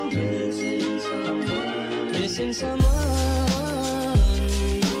missing someone.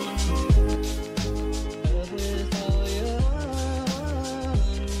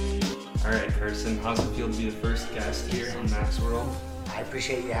 All right, Carson, how's it feel to be the first guest here on Mac's World? I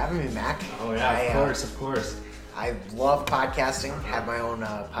appreciate you having me, Mac. Oh yeah, of course. I love podcasting. Have my own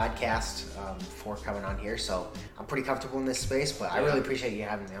podcast before coming on here, so I'm pretty comfortable in this space. But I really appreciate you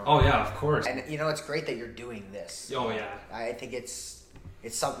having me on. Oh yeah, of course. And it's great that you're doing this. Oh yeah. I think it's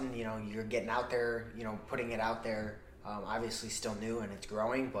something you're getting out there, putting it out there. Obviously, still new and it's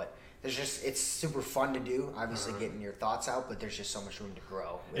growing, but it's super fun to do. Obviously, getting your thoughts out, but there's just so much room to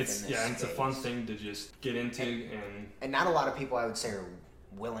grow. It's a fun thing to just get into, and not a lot of people, I would say, are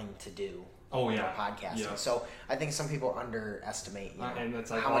willing to do. Podcasting. Yeah. So I think some people underestimate and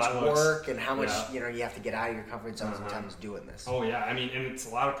that's like how much work and how much you have to get out of your comfort zone sometimes doing this. Oh yeah, I mean, and it's a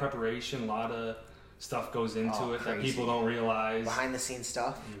lot of preparation, a lot of stuff goes into it that people don't realize. Behind the scenes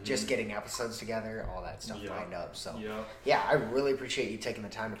stuff, just getting episodes together, all that stuff lined up. So I really appreciate you taking the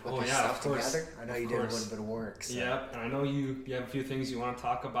time to put this stuff together. I know you did a little bit of work. So. Yeah, and I know you have a few things you want to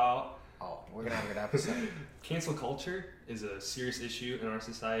talk about. Oh, we're going to have a good episode. Cancel culture is a serious issue in our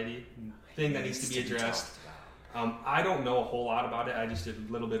society, thing that needs to be addressed. I don't know a whole lot about it. I just did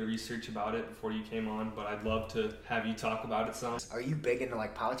a little bit of research about it before you came on, but I'd love to have you talk about it some. Are you big into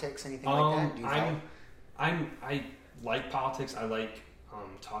politics, anything like that? I like politics. I like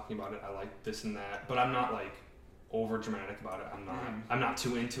talking about it. I like this and that, but I'm not like over dramatic about it. I'm not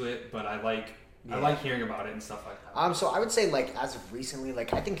too into it, but I like hearing about it and stuff like that. So I would say, as of recently,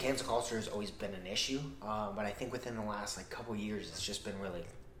 I think cancel culture has always been an issue, but I think within the last couple years, it's just been really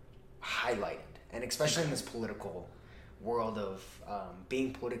highlighted, and especially in this political world of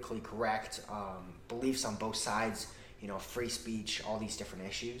being politically correct, beliefs on both sides, free speech, all these different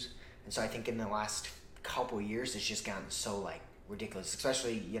issues. And so I think in the last couple of years, it's just gotten so ridiculous.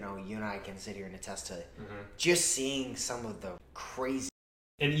 Especially, you and I can sit here and attest to just seeing some of the crazy.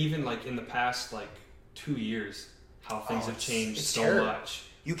 And even in the past 2 years, how things have changed so terrible. Much.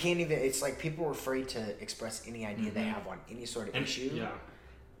 You can't even. It's people are afraid to express any idea they have on any sort of issue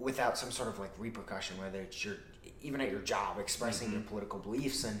without some sort of repercussion. Whether it's even at your job, expressing your political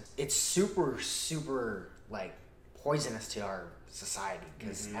beliefs, and it's super, super poisonous to our society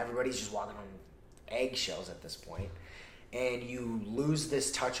because everybody's just walking on eggshells at this point, and you lose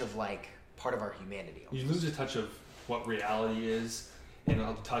this touch of part of our humanity. Almost. You lose a touch of what reality is. And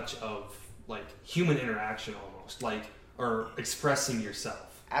a touch of human interaction almost, or expressing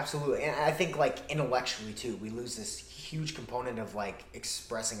yourself. Absolutely. And I think intellectually too, we lose this huge component of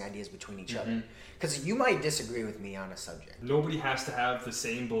expressing ideas between each other. Because you might disagree with me on a subject. Nobody has to have the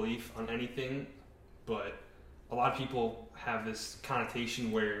same belief on anything, but a lot of people have this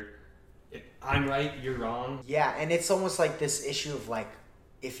connotation where I'm right, you're wrong. Yeah, and it's almost this issue of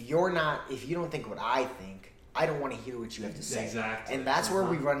if you don't think what I think, I don't want to hear what you have to say. Exactly. And that's where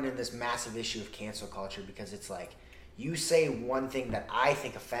we run into this massive issue of cancel culture, because it's you say one thing that I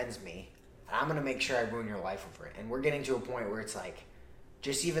think offends me, and I'm going to make sure I ruin your life over it. And we're getting to a point where it's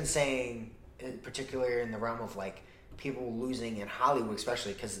just even saying, particularly in the realm of people losing in Hollywood,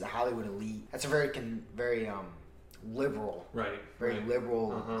 especially because the Hollywood elite, that's a very liberal,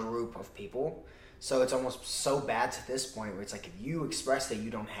 liberal group of people. So it's almost so bad to this point where it's if you express that you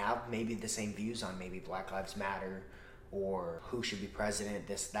don't have maybe the same views on maybe Black Lives Matter or who should be president,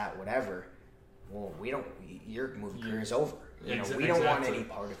 this, that, whatever, well, your movie career is over. We don't want any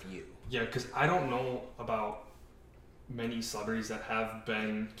part of you. Yeah, because I don't know about many celebrities that have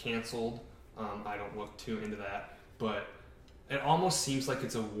been canceled. I don't look too into that, but it almost seems like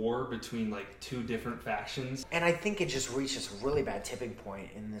it's a war between two different factions. And I think it just reached this really bad tipping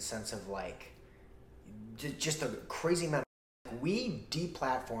point in the sense of just a crazy amount. We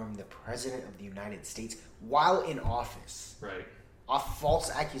deplatformed the President of the United States while in office. Right. Off false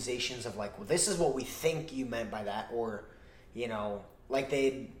accusations of well, this is what we think you meant by that, or,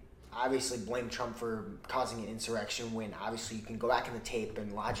 they obviously blame Trump for causing an insurrection when obviously you can go back in the tape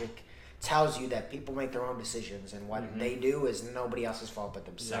and logic tells you that people make their own decisions and what they do is nobody else's fault but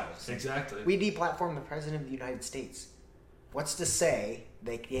themselves. Yeah, exactly. We deplatformed the President of the United States. What's to say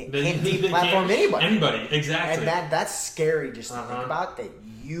they can't deplatform anybody? Anybody, exactly. And that's scary just to think about, that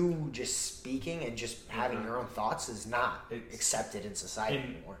you just speaking and just having your own thoughts is not accepted in society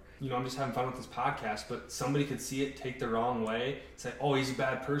anymore. I'm just having fun with this podcast, but somebody could see it, take the wrong way, say, oh, he's a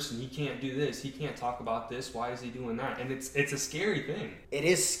bad person, he can't do this, he can't talk about this, why is he doing that? And it's a scary thing. It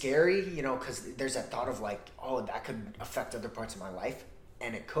is scary, because there's that thought of oh, that could affect other parts of my life,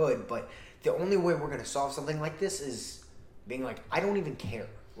 and it could, but the only way we're going to solve something like this is being I don't even care.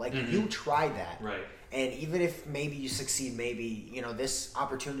 You tried that. Right. And even if maybe you succeed, maybe, this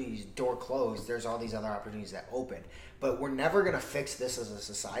opportunity's door closed, there's all these other opportunities that open. But we're never going to fix this as a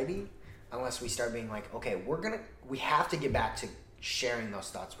society unless we start being like, okay, we have to get back to sharing those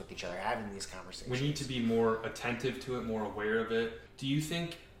thoughts with each other, having these conversations. We need to be more attentive to it, more aware of it. Do you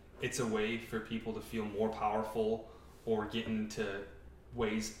think it's a way for people to feel more powerful or get into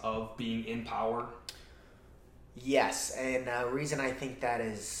ways of being in power? Yes, and the reason I think that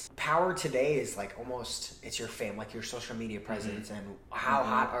is power today is like almost, it's your fame, like your social media presence and how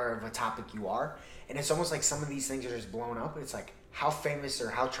hot or of a topic you are. And it's almost like some of these things are just blown up. It's like, how famous or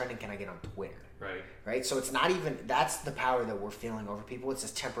how trending can I get on Twitter? Right? So it's not even, that's the power that we're feeling over people. It's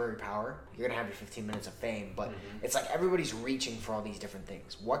this temporary power. You're going to have your 15 minutes of fame, but it's like everybody's reaching for all these different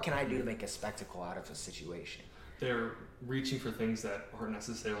things. What can I do to make a spectacle out of a situation? They're reaching for things that aren't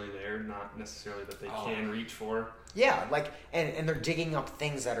necessarily there, not necessarily that they can reach for. Yeah, like, and they're digging up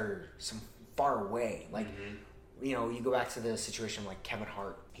things that are some far away. Like, you go back to the situation like Kevin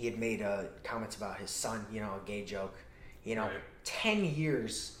Hart. He had made comments about his son, a gay joke. 10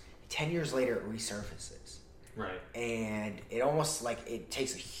 years later it resurfaces. Right. And it almost like it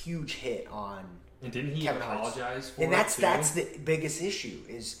takes a huge hit on And didn't he Kevin apologize for and it too? that's the biggest issue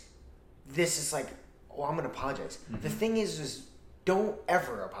is this is like, I'm going to apologize. The thing is don't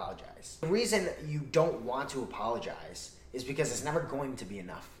ever apologize. The reason you don't want to apologize is because it's never going to be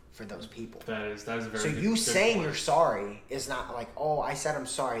enough for those people. That is a very So good, you good saying point. you're sorry is not like, oh, I said I'm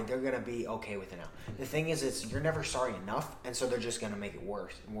sorry, they're going to be okay with it now. The thing is, you're never sorry enough, and so they're just going to make it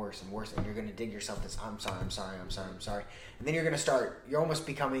worse and worse and worse, and you're going to dig yourself this, I'm sorry. And then you're going to start, you're almost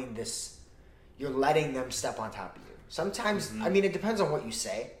becoming this, you're letting them step on top of you. Sometimes, I mean, it depends on what you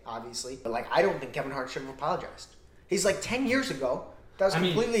say, obviously, but like, I don't think Kevin Hart should have apologized. He's like 10 years ago. That was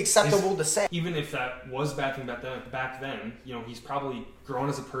completely acceptable to say. Even if that was bad thing back then, he's probably grown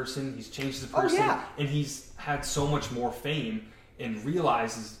as a person. He's changed as a person, and he's had so much more fame and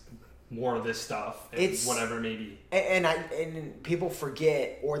realizes more of this stuff. And It's whatever it may be. And people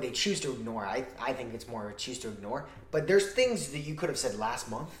forget or they choose to ignore. I think it's more choose to ignore. But there's things that you could have said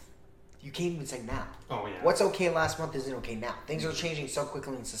last month. You can't even say now. Oh yeah. What's okay last month isn't okay now. Things are changing so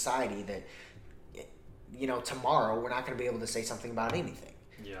quickly in society that tomorrow we're not going to be able to say something about anything.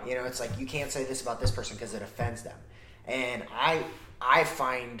 Yeah. It's like you can't say this about this person because it offends them. And I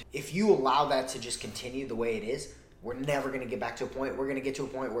find if you allow that to just continue the way it is, we're never going to get back to a point. We're going to get to a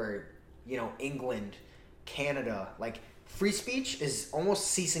point where, England, Canada, like free speech is almost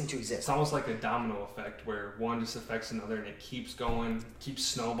ceasing to exist. It's almost like a domino effect where one just affects another and it keeps going, keeps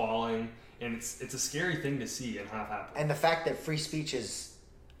snowballing, and it's a scary thing to see and have happen. And the fact that free speech is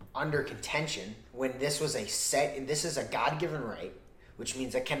under contention when this is a God-given right, which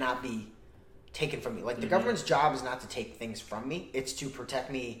means it cannot be taken from me. Like the government's job is not to take things from me; it's to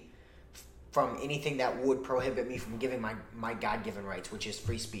protect me from anything that would prohibit me from giving my God-given rights, which is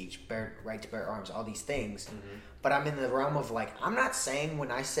free speech, right to bear arms, all these things. But I'm in the realm of like, I'm not saying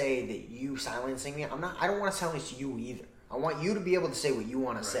when I say that you silencing me, I don't want to silence you either. I want you to be able to say what you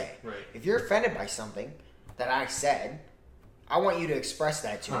want to say. Right. If you're offended by something that I said, I want you to express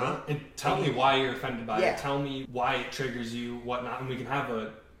that to me. And tell me why you're offended by it. Tell me why it triggers you, whatnot, and we can have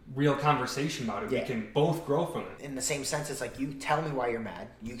a real conversation about it. We can both grow from it. In the same sense, it's like you tell me why you're mad.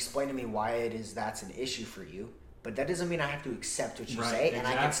 You explain to me why it is that's an issue for you. But that doesn't mean I have to accept what you say, and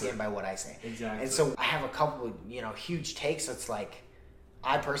I can stand by what I say. Exactly. And so I have a couple of, huge takes. It's like,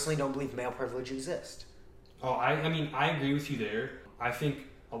 I personally don't believe male privilege exists. Oh, I agree with you there. I think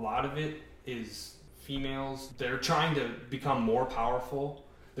a lot of it is females. They're trying to become more powerful.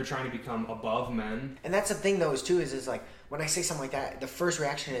 They're trying to become above men. And that's the thing, though, is like, when I say something like that, the first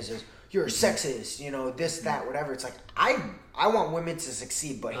reaction is you're a sexist, this, that, whatever. It's like, I want women to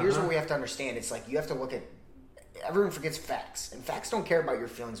succeed, but here's what we have to understand. It's like, you have to look at, everyone forgets facts, and facts don't care about your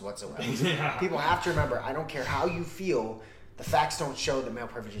feelings whatsoever. People have to remember, I don't care how you feel, the facts don't show that male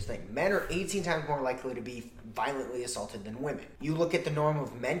privilege is a thing. Men are 18 times more likely to be violently assaulted than women. You look at the norm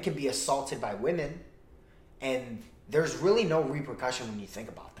of men can be assaulted by women, and there's really no repercussion when you think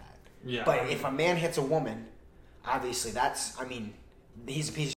about that. Yeah. But if a man hits a woman, obviously he's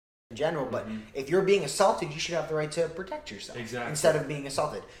a piece of shit in general, but if you're being assaulted, you should have the right to protect yourself. Exactly. Instead of being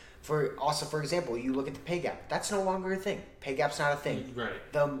assaulted. For example, you look at the pay gap. That's no longer a thing. Pay gap's not a thing.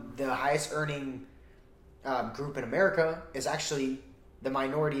 Right. The highest earning group in America is actually the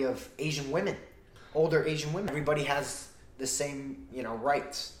minority of Asian women, older Asian women. Everybody has the same,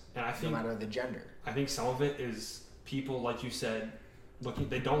 rights, and I think, no matter the gender. I think some of it is people, like you said,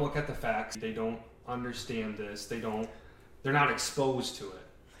 they don't look at the facts. They don't understand this. They're not exposed to it.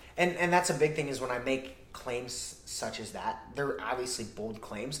 And that's a big thing is when I make claims such as that, they're obviously bold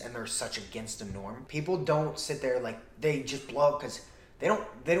claims and they're such against the norm. People don't sit there like they just blow up because they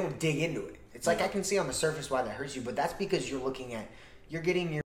don't dig into it. It's like I can see on the surface why that hurts you, but that's because you're getting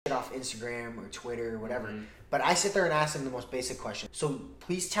your shit off Instagram or Twitter or whatever. Mm-hmm. But I sit there and ask them the most basic question. So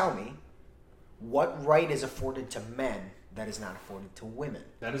please tell me, what right is afforded to men that is not afforded to women?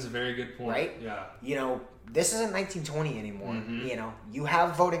 That is a very good point. Right? Yeah. This isn't 1920 anymore. Mm-hmm. You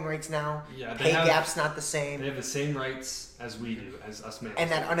have voting rights now. Yeah, pay gap's not the same. They have the same rights as we do, as us males. And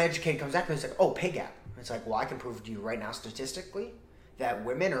that uneducated comes back and it's like, oh, pay gap. It's like, well, I can prove to you right now statistically that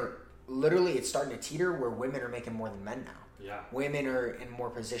women are literally, it's starting to teeter where women are making more than men now. Yeah. Women are in more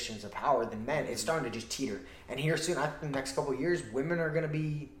positions of power than men. It's starting to just teeter. And here soon, I think the next couple of years, women are going to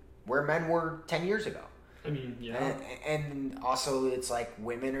be where men were 10 years ago. I mean, yeah. And also, it's like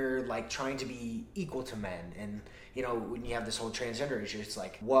women are like trying to be equal to men. And, when you have this whole transgender issue, it's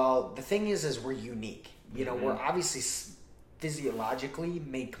like, well, the thing is we're unique. Mm-hmm. We're obviously physiologically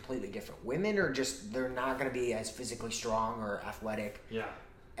made completely different. Women are just, they're not going to be as physically strong or athletic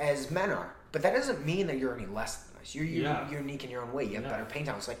as men are. But that doesn't mean that you're any less than us. You're unique in your own way. You have better pain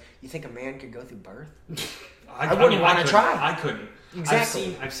tolerance. Like, you think a man could go through birth? I wouldn't want to try. I couldn't.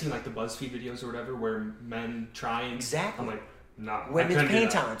 Exactly. I've seen like the BuzzFeed videos or whatever where men try and exactly. I'm like, nah. Women's pain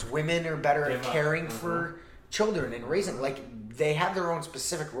tolerance. Women are better at caring for children and raising. Like, they have their own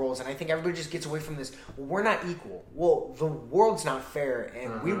specific roles, and I think everybody just gets away from this. Well, we're not equal. Well, the world's not fair,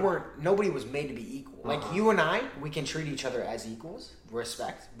 and nobody was made to be equal. Like, you and I, we can treat each other as equals,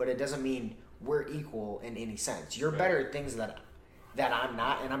 respect, but it doesn't mean we're equal in any sense. You're better at things that I'm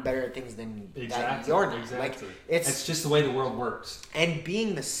not, and I'm better at things than that you're not. Exactly. Like, it's just the way the world works. And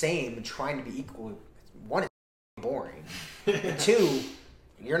being the same and trying to be equal, one, is boring. And two,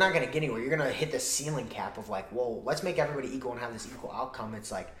 you're not going to get anywhere. You're going to hit the ceiling cap of like, well, let's make everybody equal and have this equal outcome.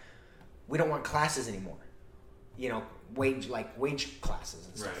 It's like, we don't want classes anymore. Wage classes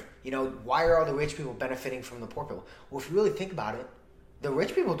and stuff. Right. Why are all the rich people benefiting from the poor people? Well, if you really think about it, the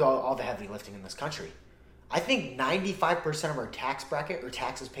rich people do all the heavy lifting in this country. I think 95% of our tax bracket or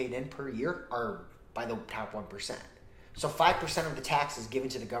taxes paid in per year are by the top 1%. So 5% of the taxes given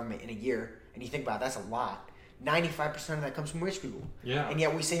to the government in a year, and you think about it, that's a lot. 95% of that comes from rich people. Yeah. And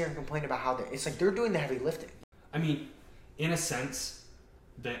yet we sit here and complain about how it's like they're doing the heavy lifting. I mean, in a sense,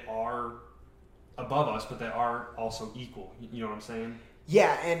 they are above us, but they are also equal. You know what I'm saying?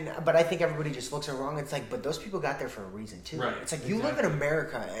 Yeah, but I think everybody just looks at it wrong. It's like, but those people got there for a reason too. Right. It's like you live in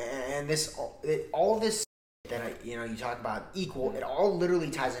America, and all this that you talk about equal, it all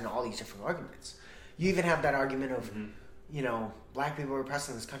literally ties into all these different arguments. You even have that argument of, black people are oppressed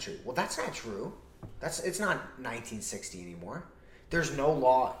in this country. Well, that's not true. It's not 1960 anymore. There's no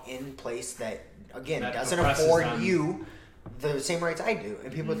law in place that doesn't afford you the same rights I do.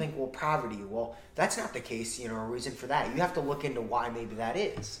 And people think, well, poverty. Well, that's not the case, a reason for that. You have to look into why maybe that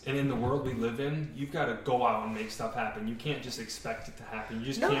is. And in the world we live in, you've got to go out and make stuff happen. You can't just expect it to happen. You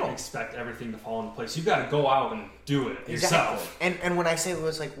just can't expect everything to fall into place. You've got to go out and do it yourself. And when I say it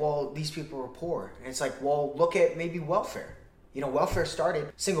was like, well, these people are poor. And it's like, well, look at maybe welfare. Welfare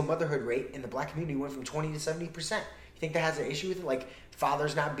started, single motherhood rate in the black community went from 20 to 70%. You think that has an issue with it? Like,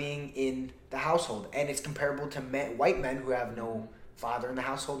 fathers not being in the household. And it's comparable to white men who have no father in the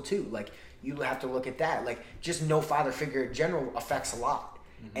household too. Like, you have to look at that. Like, just no father figure in general affects a lot.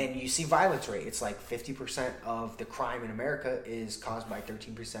 Mm-hmm. And you see violence rate. It's like 50% of the crime in America is caused by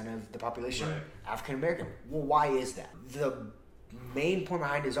 13% of the population African American. Well, why is that? The main point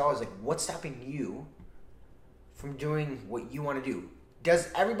behind it is always like, what's stopping you from doing what you want to do?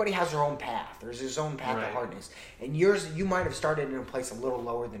 Everybody has their own path. There's his own path to hardness. And yours, you might have started in a place a little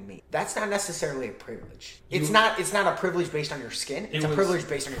lower than me. That's not necessarily a privilege. It's not a privilege based on your skin. It's a privilege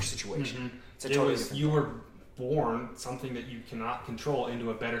based on your situation. Mm-hmm. It's a totally different you were born something that you cannot control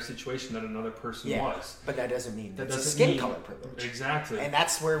into a better situation than another person was. But that doesn't mean it's a skin color privilege. Exactly. And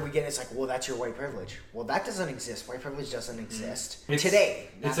that's where we get, it's like, well, that's your white privilege. Well, that doesn't exist. White privilege doesn't exist. Today.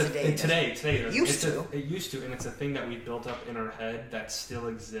 It used to. It used to, and it's a thing that we built up in our head that still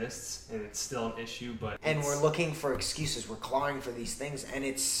exists, and it's still an issue, and we're looking for excuses. We're clawing for these things, and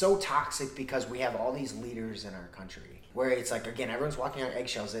it's so toxic because we have all these leaders in our country where it's like, again, everyone's walking on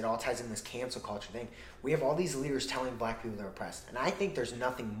eggshells. It all ties in this cancel culture thing. We have all these leaders telling black people they're oppressed. And I think there's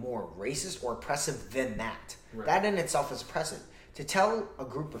nothing more racist or oppressive than that. Right. That in itself is oppressive. To tell a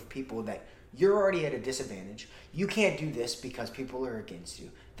group of people that you're already at a disadvantage, you can't do this because people are against you,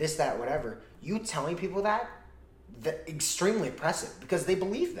 this, that, whatever. You telling people that extremely oppressive because they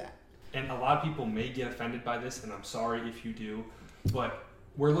believe that. And a lot of people may get offended by this, and I'm sorry if you do, but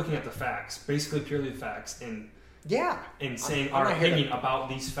we're looking at the facts, basically purely the facts, and saying our opinion about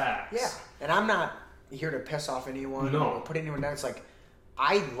these facts. Yeah, and I'm not here to piss off anyone No. or put anyone down. It's like,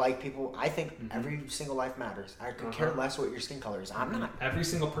 I like people. I think every single life matters. I could care less what your skin color is. I'm not. Every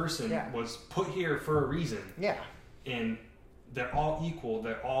single person was put here for a reason. Yeah. And they're all equal.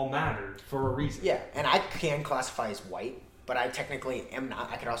 They all matter for a reason. Yeah, and I can classify as white, but I technically am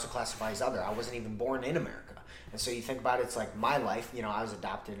not. I could also classify as other. I wasn't even born in America. And so you think about it, it's like my life, you know, I was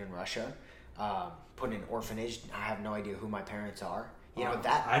adopted in Russia, put in an orphanage. I have no idea who my parents are. You know,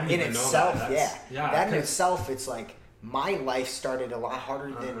 that in itself, that in itself, it's like my life started a lot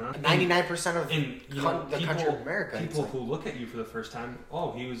harder than 99% of the country of America. People who look at you for the first time,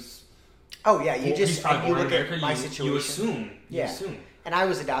 he was... Oh, yeah, you just he's probably you born look in America, at my situation. You assume. And I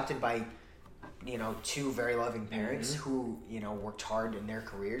was adopted by, you know, two very loving parents who, you know, worked hard in their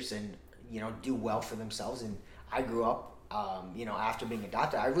careers and, you know, do well for themselves. And I grew up, you know, after being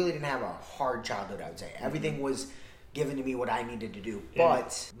adopted. I really didn't have a hard childhood, I would say. Everything was given to me what I needed to do.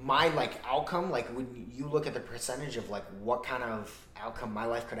 But my, like, outcome, like, when you look at the percentage of, like, what kind of outcome my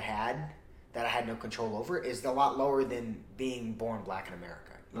life could have had that I had no control over is a lot lower than being born black in America.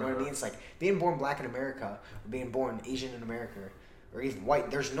 You know what I mean? It's like being born black in America or being born Asian in America or even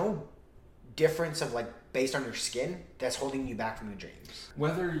white. There's no difference of like based on your skin that's holding you back from your dreams.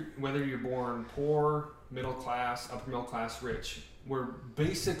 Whether you're born poor, middle class, upper middle class, rich, we're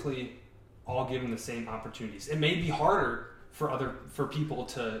basically all given the same opportunities. It may be harder for people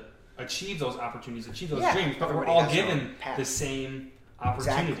to achieve those opportunities, achieve those dreams, but we're all given the same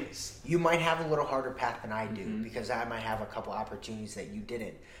opportunities. Exactly. You might have a little harder path than I do because I might have a couple opportunities that you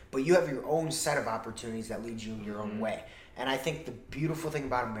didn't. But you have your own set of opportunities that lead you your own way. And I think the beautiful thing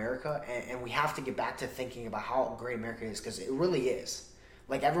about America, and we have to get back to thinking about how great America is because it really is.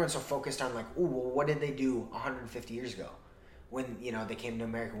 Like everyone's so focused on like, oh, well, what did they do 150 years ago when, you know, they came to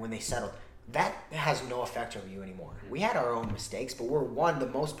America, when they settled? That has no effect over you anymore. We had our own mistakes, but we're the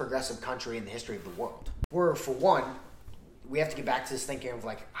most progressive country in the history of the world. We have to get back to this thinking of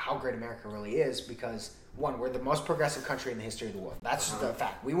like how great America really is because we're the most progressive country in the history of the world. That's just a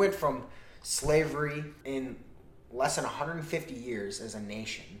fact. We went from slavery in less than 150 years as a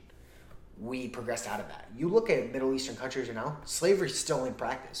nation. We progressed out of that. You look at Middle Eastern countries right now, slavery's still in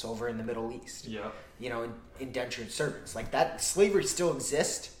practice over in the Middle East. Yeah. You know, indentured servants. Like that, slavery still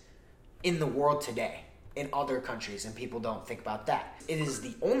exists in the world today in other countries, and people don't think about that. It is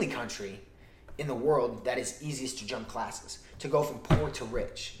the only country in the world that is easiest to jump classes, to go from poor to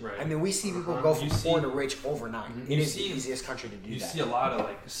rich. Right. I mean, we see people go from poor to rich overnight. It is the easiest country to do that. You see a lot of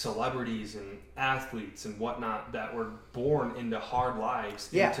like celebrities and athletes and whatnot that were born into hard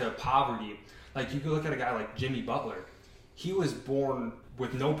lives, into poverty. Like you could look at a guy like Jimmy Butler. He was born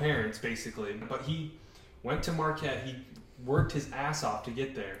with no parents basically, but he went to Marquette. He worked his ass off to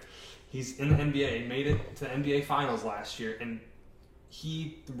get there. He's in the NBA, made it to the NBA Finals last year, and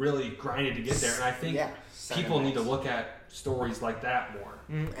he really grinded to get there. And I think people need to look at stories like that more.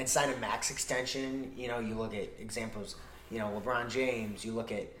 And sign a max extension. You know, you look at examples, you know, LeBron James. You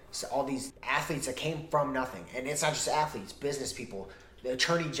look at all these athletes that came from nothing. And it's not just athletes, business people, the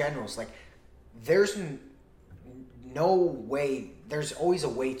attorney generals. Like, there's no way, there's always a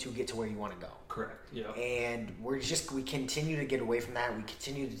way to get to where you want to go. Correct. Yeah. And we continue to get away from that. We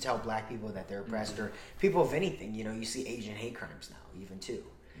continue to tell black people that they're oppressed or people of anything. You know, you see Asian hate crimes now, even too.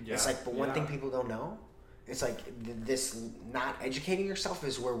 Yeah. It's like, but one thing people don't know, it's like this not educating yourself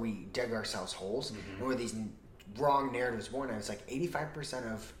is where we dig ourselves holes and where these wrong narratives born. And it's like 85%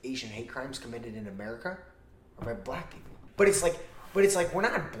 of Asian hate crimes committed in America are by black people. But it's like we're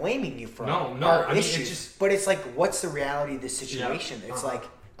not blaming you for our issues. But it's like, what's the reality of this situation? It's like,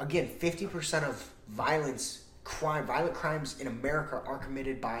 again, 50% of violent crimes in America are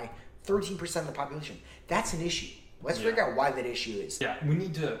committed by 13% of the population. That's an issue. Let's figure out why that issue is. Yeah, we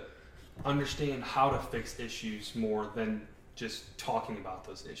need to understand how to fix issues more than just talking about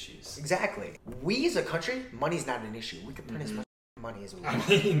those issues. Exactly. We as a country, money's not an issue. We can print as much money as we want.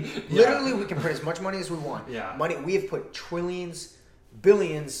 Literally, we can print as much money as we want. Yeah. Money. We have put trillions,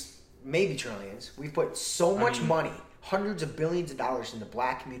 billions, maybe trillions. We've put so much money, hundreds of billions of dollars into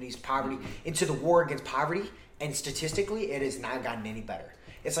black communities, poverty, into the war against poverty, and statistically, it has not gotten any better.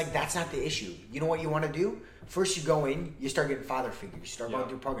 It's like, that's not the issue. You know what you want to do? First, you go in, you start getting father figures, you start going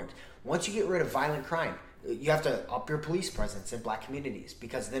through programs. Once you get rid of violent crime, you have to up your police presence in black communities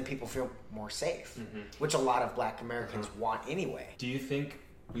because then people feel more safe, which a lot of black Americans want anyway. Do you think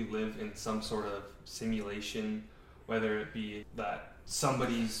we live in some sort of simulation, whether it be that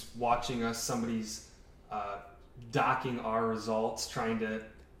somebody's watching us, somebody's docking our results, trying to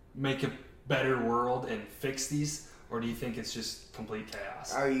make a better world and fix these, or do you think it's just complete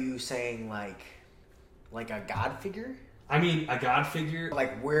chaos? Are you saying like a God figure? I mean, a God figure.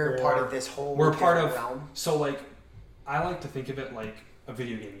 Like we're part of this whole. We're part of. realm. So like, I like to think of it like a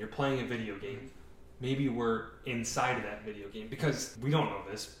video game. You're playing a video game. Maybe we're inside of that video game because we don't know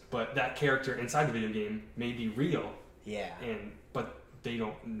this, but that character inside the video game may be real. Yeah. But they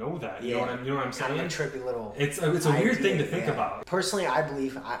don't know that. You know what I'm saying? Kind of a trippy little. It's a weird thing to think about. Personally, I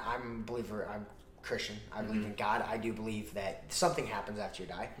believe I'm a believer. I'm Christian. I believe in God. I do believe that something happens after you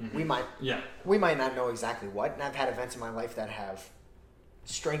die. We might not know exactly what, and I've had events in my life that have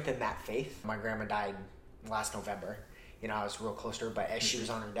strengthened that faith. My grandma died last November. You know, I was real close to her, but as she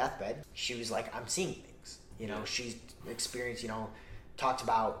was on her deathbed, she was like, I'm seeing things. You know, she's experienced, talked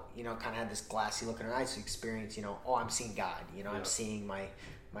about, kind of had this glassy look in her eyes to experience, I'm seeing God. I'm seeing my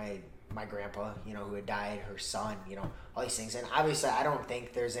grandpa, who had died, her son, all these things. And obviously, I don't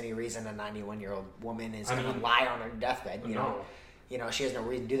think there's any reason a 91-year-old woman is going to lie on her deathbed. You know, she has no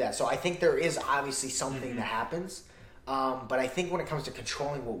reason to do that. So I think there is obviously something that happens. But I think when it comes to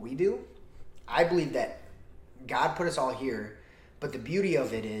controlling what we do, I believe that God put us all here. But the beauty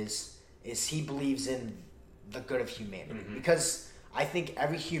of it is he believes in the good of humanity. Because I think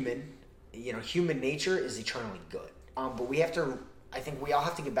every human, human nature is eternally good. But I think we all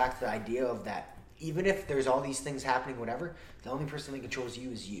have to get back to the idea of that even if there's all these things happening, whatever, the only person that controls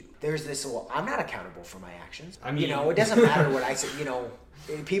you is you. There's this, I'm not accountable for my actions. I mean, it doesn't matter what I say,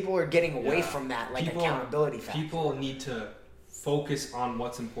 people are getting away from that, accountability factor. People need to focus on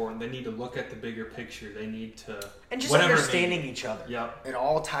what's important. They need to look at the bigger picture. They need to... And just understanding each other. Yep. It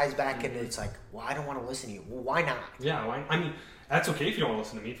all ties back into, it's like, well, I don't want to listen to you. Well, why not? Yeah, I mean, that's okay if you don't want to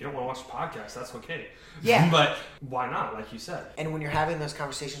listen to me. If you don't want to watch the podcast, that's okay. Yeah. But why not, like you said? And when you're having those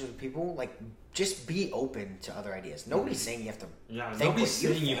conversations with people, just be open to other ideas. Nobody's saying you have to think nobody's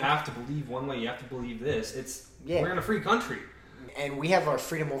saying you have to believe one way, you have to believe this. We're in a free country. And we have our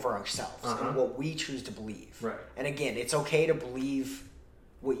freedom over ourselves and what we choose to believe. Right. And again, it's okay to believe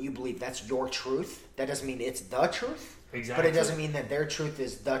what you believe. That's your truth. That doesn't mean it's the truth. Exactly. But it doesn't mean that their truth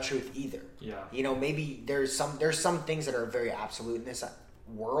is the truth either. Yeah. Maybe there's some things that are very absolute in this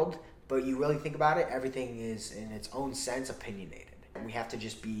world, but you really think about it, everything is in its own sense opinionated. And we have to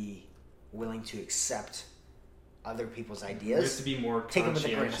just be willing to accept other people's ideas. We have to be more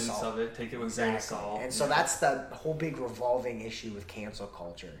conscientious of it. Take it with a grain of salt. And so that's the whole big revolving issue with cancel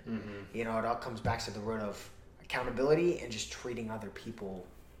culture. Mm-hmm. It all comes back to the root of accountability and just treating other people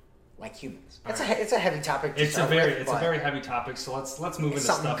like humans. It's a heavy topic. It's a very heavy topic. So let's move into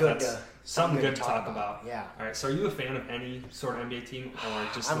stuff that's something good to talk about. Yeah. All right. So are you a fan of any sort of NBA team or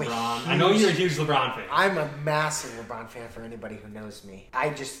just I'm LeBron? I know you're a huge LeBron fan. I'm a massive LeBron fan for anybody who knows me.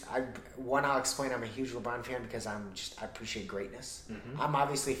 I'll explain. I'm a huge LeBron fan because I appreciate greatness. Mm-hmm. I'm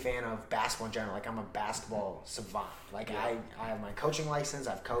obviously a fan of basketball in general. I'm a basketball savant. I have my coaching license.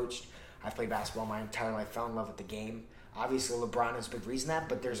 I've coached. I've played basketball my entire life. Fell in love with the game. Obviously, LeBron is a big reason that,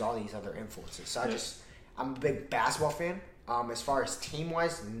 but there's all these other influences. So I'm a big basketball fan. As far as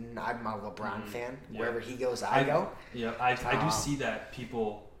team-wise, I'm a LeBron fan. Yeah. Wherever he goes, I go. Yeah, I do see that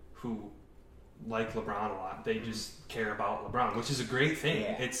people who like LeBron a lot, they just care about LeBron, which is a great thing.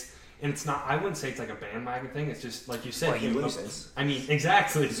 Yeah. It's not. I wouldn't say it's like a bandwagon thing. It's just like you said. Well, he loses. I mean,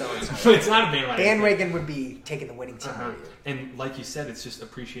 exactly. So it's not a bandwagon. Bandwagon would be taking the winning team. And like you said, it's just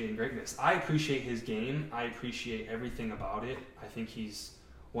appreciating greatness. I appreciate his game. I appreciate everything about it. I think he's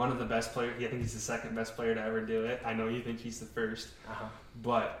one of the best players. I think he's the second best player to ever do it. I know you think he's the first,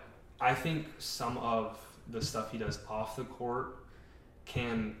 but I think some of the stuff he does off the court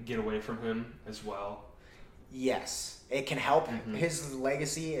can get away from him as well. Yes, it can help his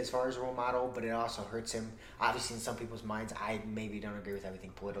legacy as far as a role model, but it also hurts him. Obviously, in some people's minds, I maybe don't agree with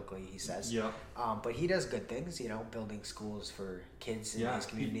everything politically he says. Yeah. But he does good things, building schools for kids in his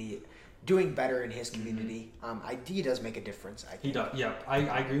community, doing better in his community. He does make a difference, I think. He does, yeah.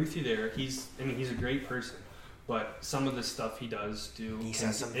 I agree with you there. He's a great person, but some of the stuff he does do... He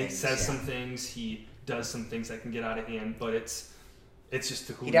says some things. He does some things that can get out of hand, but it's just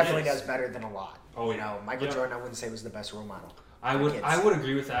who he definitely does better than a lot. Oh, yeah. Michael Jordan, I wouldn't say was the best role model. I would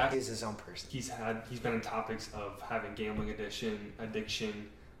agree with that. He's his own person. He's been in topics of having gambling addiction,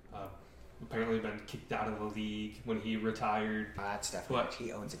 apparently been kicked out of the league when he retired. That's definitely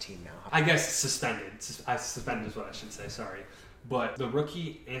he owns a team now. I guess suspended. Suspended is what I should say. Sorry, but the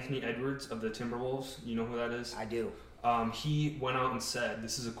rookie Anthony Edwards of the Timberwolves, you know who that is? I do. He went out and said,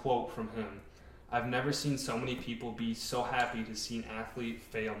 this is a quote from him: "I've never seen so many people be so happy to see an athlete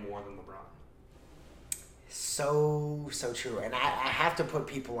fail more than LeBron." So true. And I have to put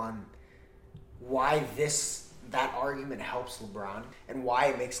people on why this that argument helps LeBron and why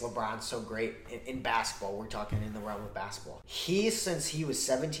it makes LeBron so great in basketball. We're talking in the realm of basketball. Since he was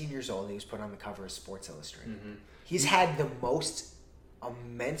 17 years old, he was put on the cover of Sports Illustrated. Mm-hmm. He's had the most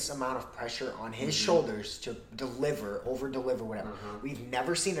immense amount of pressure on his shoulders to over-deliver, whatever. We've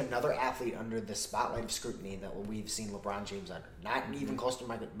never seen another athlete under the spotlight of scrutiny that we've seen LeBron James under. Not even close to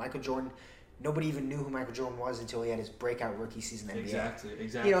Michael Jordan. Nobody even knew who Michael Jordan was until he had his breakout rookie season in the NBA.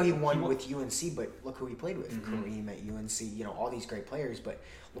 Exactly. He won with UNC, but look who he played with. Kareem at UNC, all these great players. But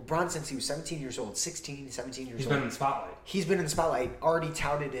LeBron, since he was 17 years old, 17 years old. He's been in the spotlight. He's been in the spotlight, already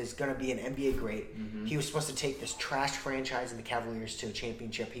touted as going to be an NBA great. He was supposed to take this trash franchise and the Cavaliers to a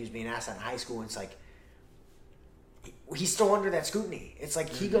championship. He was being asked that in high school, and it's like, he's still under that scrutiny. It's like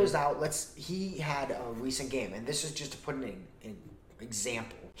he goes out, he had a recent game, and this is just to put an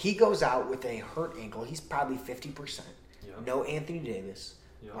example. He goes out with a hurt ankle. He's probably 50%. Yep. No Anthony Davis.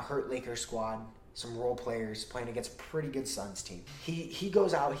 Yep. A hurt Lakers squad. Some role players playing against a pretty good Suns team. He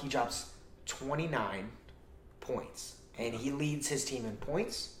goes out. He drops 29 points. And he leads his team in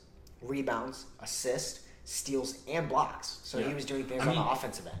points, rebounds, assists, steals, and blocks. So he was doing things on the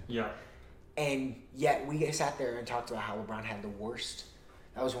offensive end. Yeah. And yet we sat there and talked about how LeBron had the worst.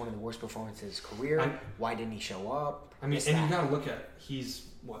 That was one of the worst performances of his career. Why didn't he show up? You got to look at, he's,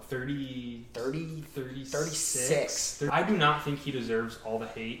 36? I do not think he deserves all the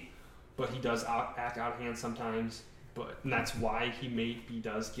hate, but he does act out of hand sometimes. And that's why he maybe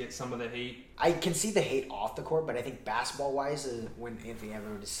does get some of the hate. I can see the hate off the court, but I think basketball-wise, when Anthony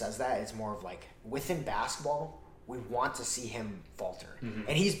Edwards says that, it's more of like, within basketball, we want to see him falter.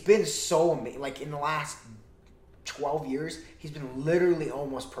 And he's been so amazing. Like, in the last 12 years, he's been literally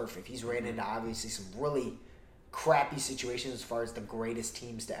almost perfect. He's ran into, obviously, some really crappy situations as far as the greatest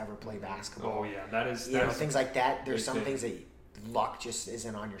teams to ever play basketball. Oh, yeah. That is things like that. There's some things that luck just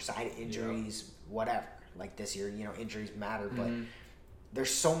isn't on your side. Injuries, whatever. Like this year, injuries matter, but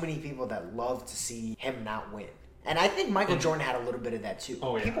there's so many people that love to see him not win. And I think Michael Jordan had a little bit of that too.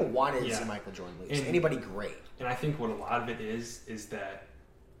 Oh, yeah. People wanted to see Michael Jordan lose. Anybody great. And I think what a lot of it is that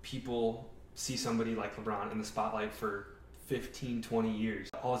people see somebody like LeBron in the spotlight for 15, 20 years.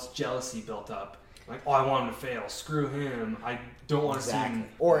 All this jealousy built up. Like, I want him to fail. Screw him. I don't want to see him.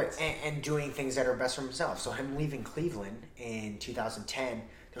 And doing things that are best for himself. So him leaving Cleveland in 2010,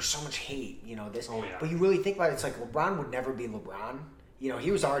 there's so much hate, But you really think about it, it's like LeBron would never be LeBron.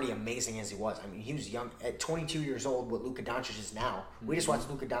 He was already amazing as he was. I mean, he was young. At 22 years old, what Luka Doncic is now. We just watched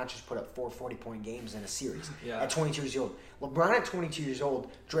Luka Doncic put up 4 40-point games in a series at 22 years old. LeBron at 22 years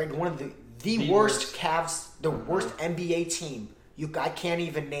old dragged one of the worst Cavs, the worst NBA team. I can't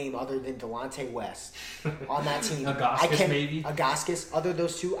even name other than Delonte West on that team. Maybe? Agaskus. Other than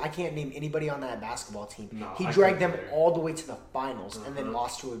those two, I can't name anybody on that basketball team. No, he dragged them all the way to the finals and then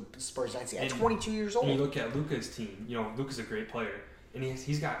lost to a Spurs dynasty at 22 years old. And you look at Luka's team. Luka's a great player. And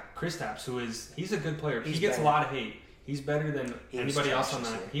he's got Kristaps, he's a good player. He gets a lot of hate. He's better than anybody else on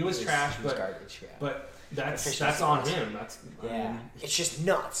that. He was trash, but garbage, but that's on him. It's just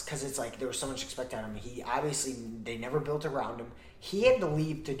nuts because it's like there was so much expected on him. They never built around him. He had to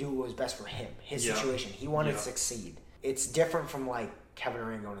leave to do what was best for him, his situation. He wanted to succeed. It's different from like Kevin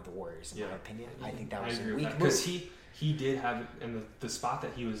Durant going to the Warriors, in my opinion. I think that was a weak move. Because he did have, in the spot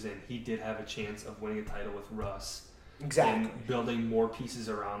that he was in, he did have a chance of winning a title with Russ. Exactly. And building more pieces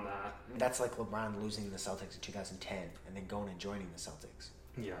around that. That's like LeBron losing the Celtics in 2010 and then going and joining the Celtics.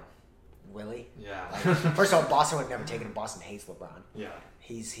 Yeah. Really? Yeah. First of all, Boston would never take him. Boston hates LeBron. Yeah.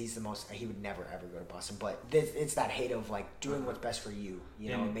 He's the most. He would never ever go to Boston. But it's that hate of like doing what's best for you.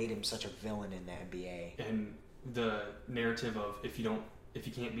 It made him such a villain in the NBA. And the narrative of if you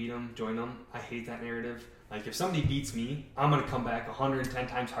can't beat them, join them. I hate that narrative. Like if somebody beats me, I'm gonna come back 110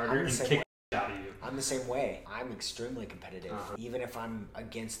 times harder and kick the out of you. I'm the same way. I'm extremely competitive. Even if I'm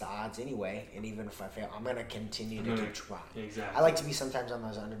against the odds anyway, and even if I fail, I'm going to continue to keep trying. Exactly. I like to be sometimes on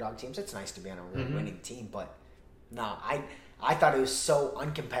those underdog teams. It's nice to be on a real winning team, but no, I thought it was so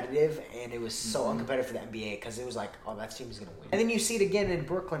uncompetitive, and it was so uncompetitive for the NBA because it was like, oh, that team is going to win. And then you see it again in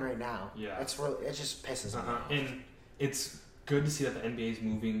Brooklyn right now. Yeah. It just pisses me off. And it's good to see that the NBA is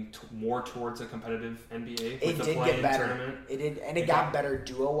moving more towards a competitive NBA. It did get better. Tournament. It did, and it got better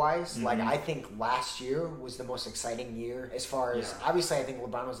duo-wise. Like I think last year was the most exciting year as far as obviously I think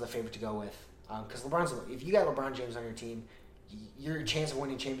LeBron was the favorite to go with because if you got LeBron James on your team, your chance of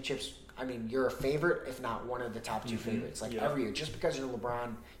winning championships. I mean, you're a favorite, if not one of the top two favorites. Like every year, just because you're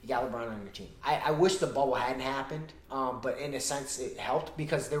LeBron, you got LeBron on your team. I wish the bubble hadn't happened, but in a sense, it helped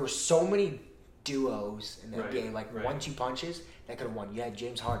because there were so many duos in the NBA, like 1-2 punches that could have won. You had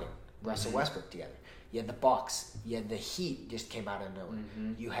James Harden, Russell Westbrook together. You had the Bucks. You had the Heat just came out of nowhere.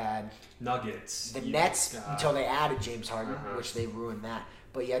 You had Nuggets. The Nets until they added James Harden, which they ruined that.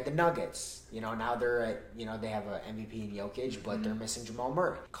 But you had the Nuggets. You know, now they're at, you know, they have an MVP in Jokic, but they're missing Jamal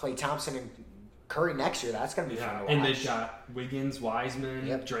Murray. Klay Thompson and Curry next year, that's going to be fun to watch. And they've got Wiggins, Wiseman,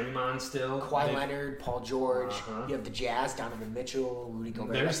 Draymond still. Kawhi Leonard, Paul George. You have the Jazz, Donovan Mitchell, Rudy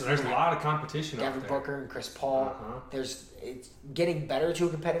Gobert. There's a lot of competition out there. Devin Booker and Chris Paul. It's getting better to a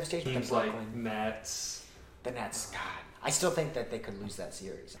competitive stage. Teams like Nets. The Nets, God. I still think that they could lose that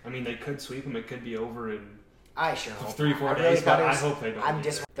series. I mean, they could sweep them. It could be over in I sure hope 3-4 days, but I hope they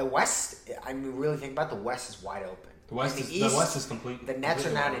don't. The West, I mean, really think about the West is wide open. The West is complete. The Nets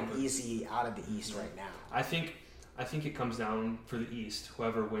are not an easy out of the East right now. I think it comes down for the East.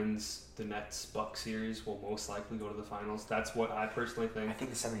 Whoever wins the Nets-Bucks series will most likely go to the finals. That's what I personally think. I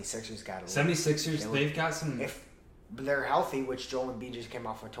think the 76ers got to 76ers, they've got some... If they're healthy, which Joel Embiid just came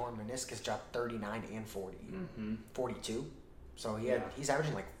off a torn meniscus, dropped 39 and 40. 42. So he's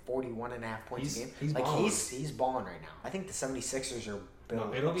averaging like 41.5 points a game. He's like balling. he's balling right now. I think the 76ers are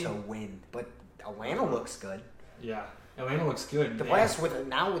built to win, but Atlanta looks good. Yeah, Atlanta looks good. The playoffs with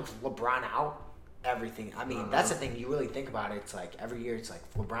LeBron out, everything. I mean, that's the thing. You really think about it. It's like every year, it's like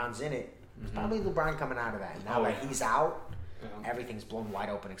if LeBron's in it. It's probably LeBron coming out of that. And now that he's out, everything's blown wide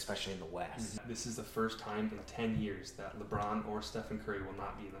open, especially in the West. This is the first time in 10 years that LeBron or Stephen Curry will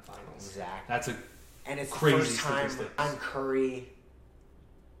not be in the finals. Exactly. That's and it's crazy the first time statistic. on Curry,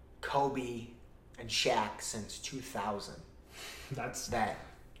 Kobe, and Shaq since 2000. That's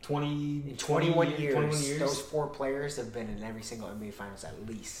 21 years. Those four players have been in every single NBA Finals at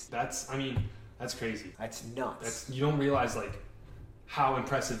least. That's crazy. That's nuts. You don't realize like how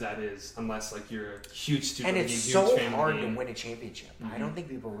impressive that is unless like you're a huge student. And it's so hard to win a championship. I don't think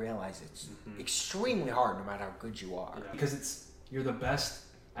people realize it's extremely hard no matter how good you are. Yeah, because you're the best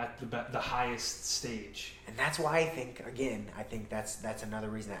at the highest stage. And that's why I think that's another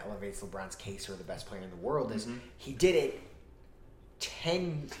reason that elevates LeBron's case for the best player in the world is he did it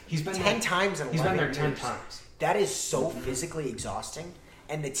 10 times in 11 years. He's been there 10 times. That is so physically exhausting.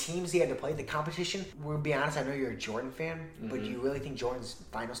 And the teams he had to play, the competition, we'll be honest, I know you're a Jordan fan, but do you really think Jordan's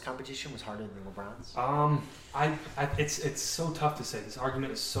finals competition was harder than LeBron's? It's so tough to say. This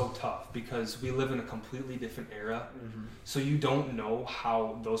argument is so tough because we live in a completely different era. So you don't know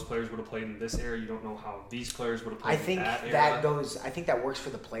how those players would have played in this era. You don't know how these players would have played in that era. I think that works for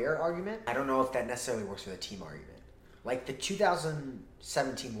the player argument. I don't know if that necessarily works for the team argument. Like the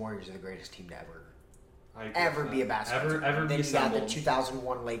 2017 Warriors are the greatest team to ever be a basketball team. Ever then be you got assembled. the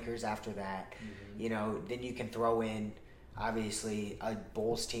 2001 Lakers after that. You know, then you can throw in obviously a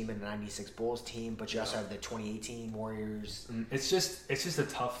Bulls team and a 96 Bulls team, but you also have the 2018 Warriors. It's just a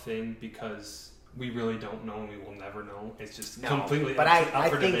tough thing because we really don't know and we will never know. It's just completely up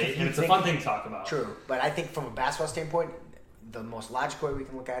for debate, and it's a fun thing to talk about. True, but I think from a basketball standpoint, the most logical way we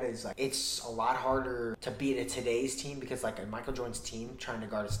can look at it is like it's a lot harder to beat a today's team because like a Michael Jordan's team trying to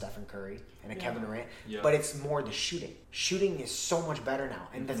guard a Stephen Curry and a Kevin Durant, but it's more the shooting. Shooting is so much better now,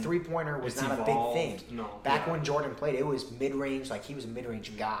 and the 3-pointer was not evolved. a big thing. No, Back when Jordan played, it was mid-range, like he was a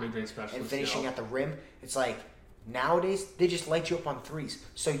mid-range guy. Mid-range specialist, and finishing at the rim. It's like nowadays they just light you up on threes,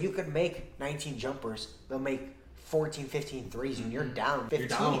 so you could make 19 jumpers. They'll make 14, 15 threes, and you're down 15.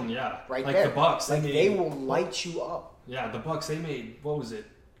 You're down, right like there. The Bucks, they will light you up. Yeah, the Bucks, they made,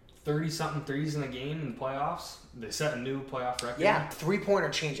 30-something threes in a game in the playoffs? They set a new playoff record. Yeah, 3-pointer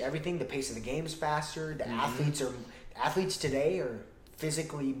changed everything. The pace of the game's faster. The athletes today are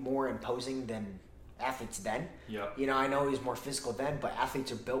physically more imposing than athletes then. Yep. You know, I know he was more physical then, but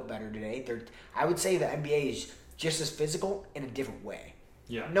athletes are built better today. I would say the NBA is just as physical in a different way.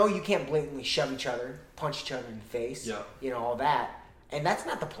 Yeah. No, you can't blatantly shove each other, punch each other in the face, all that. And that's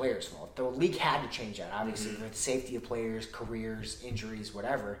not the players' fault. The league had to change that, obviously, for the safety of players, careers, injuries,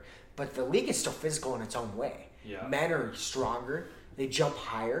 whatever. But the league is still physical in its own way. Yeah. Men are stronger. They jump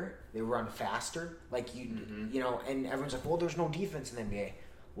higher. They run faster. Like, you know, and everyone's like, well, there's no defense in the NBA.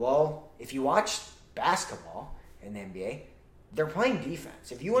 Well, if you watch basketball in the NBA, they're playing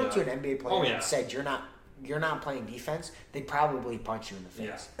defense. If you went to an NBA player and said, you're not playing defense, they'd probably punch you in the face.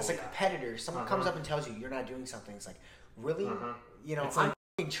 Yeah. As a competitor, someone comes up and tells you you're not doing something. It's like, really? You know, it's I'm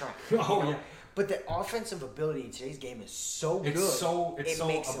trying. But the offensive ability in today's game is so good. It's so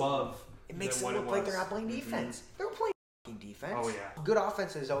above. It makes them look like they're not playing defense. They're playing defense. Oh yeah. Good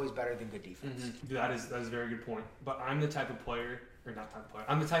offense is always better than good defense. That is a very good point. But I'm the type of player, or not type of player.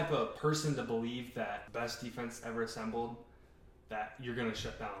 I'm the type of person to believe that best defense ever assembled, that you're gonna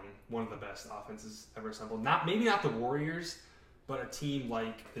shut down one of the best offenses ever assembled. Maybe not the Warriors, but a team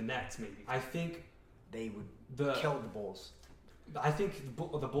like the Nets. Maybe I think they would kill the Bulls. I think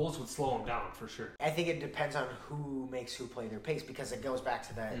the Bulls would slow him down for sure. I think it depends on who makes who play their pace, because it goes back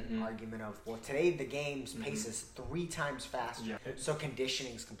to that argument of, well, today the game's pace is 3 times faster, so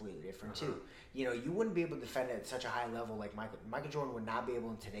conditioning is completely different too. You know, you wouldn't be able to defend at such a high level like Michael Jordan would not be able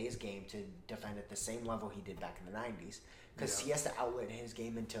in today's game to defend at the same level he did back in the 90s, because he has to outlet his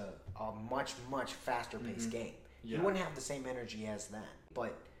game into a much, much faster paced game. He wouldn't have the same energy as then.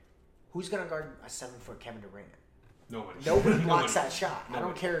 But who's going to guard a 7-foot Kevin Durant? Nobody blocks that shot. I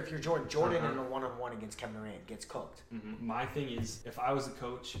don't care if you're Jordan. Jordan in a one-on-one against Kevin Durant gets cooked. My thing is, if I was a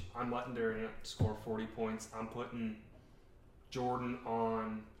coach, I'm letting Durant score 40 points. I'm putting Jordan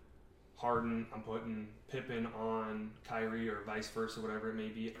on Harden. I'm putting Pippen on Kyrie, or vice versa, whatever it may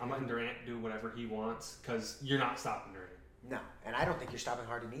be. I'm letting Durant do whatever he wants, because you're not stopping Durant. No, and I don't think you're stopping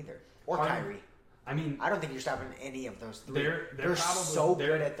Harden either, or Harden, Kyrie. I mean, I don't think you're stopping any of those 3. They're probably so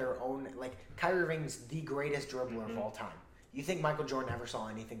good at their own. Like, Kyrie Irving's the greatest dribbler of all time. You think Michael Jordan ever saw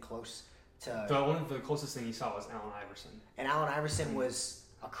anything close to? The closest thing he saw was Allen Iverson. And Allen Iverson was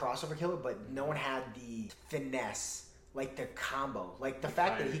a crossover killer, but no one had the finesse, like the combo, like the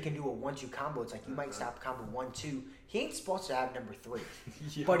fact that he can do a 1-2 combo. It's like you might stop combo 1-2. He ain't supposed to have number 3,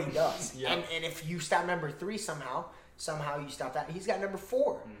 but he does. And if you stop number 3 somehow you stop that. He's got number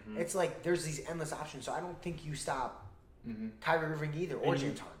 4. It's like there's these endless options. So I don't think you stop Kyrie Irving either, or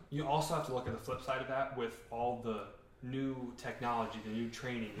James Harden. You also have to look at the flip side of that with all the new technology, the new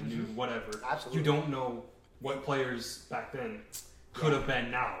training, the new whatever. Absolutely. You don't know what players back then could have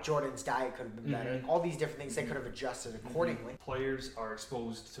been now. Jordan's diet could have been better. All these different things, they could have adjusted accordingly. Players are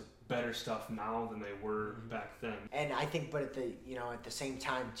exposed to better stuff now than they were back then. And I think, but at the same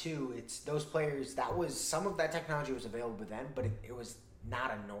time too, it's those players, that was, some of that technology was available then, but it was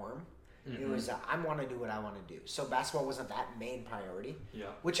not a norm. It was I want to do what I want to do. So basketball wasn't that main priority.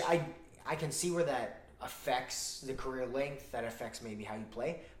 Which I can see where that affects the career length, that affects maybe how you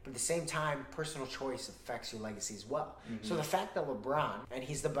play, but at the same time, personal choice affects your legacy as well. So the fact that LeBron, and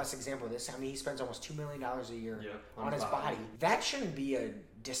he's the best example of this, I mean, he spends almost $2 million a year on his body. That shouldn't be a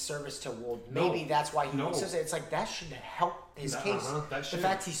disservice to, well, maybe that's why he says it. It's like, that should help his case. The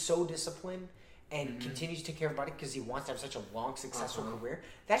fact he's so disciplined and continues to take care of his body because he wants to have such a long, successful career,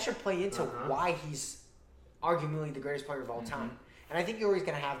 that should play into why he's arguably the greatest player of all time. And I think you're always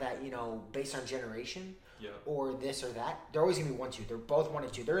going to have that, based on generation or this or that. They're always going to be 1-2. They're both 1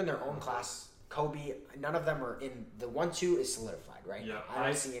 and 2. They're in their own class. Kobe, none of them are in the 1-2 is solidified, right? I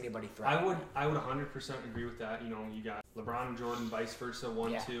don't see anybody thriving. I would 100% agree with that. You got LeBron and Jordan, vice versa,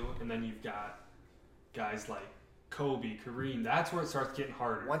 1-2, and then you've got guys like Kobe, Kareem. That's where it starts getting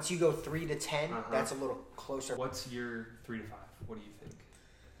harder. Once you go 3 to 10, that's a little closer. What's your 3 to 5? What do you think?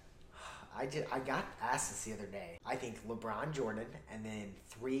 I got asked this the other day. I think LeBron, Jordan, and then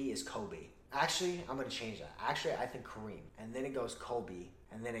 3 is Kobe. Actually, I'm going to change that. Actually, I think Kareem. And then it goes Kobe.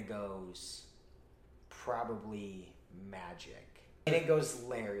 And then it goes probably Magic. And it goes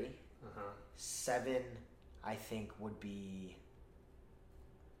Larry. 7, I think, would be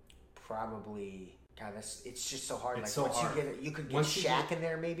probably... God, it's just so hard. It's like, so hard. You could get Shaq in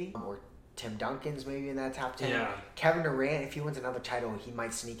there maybe. Or Tim Duncan's maybe in that top 10. Yeah. Kevin Durant, if he wins another title, he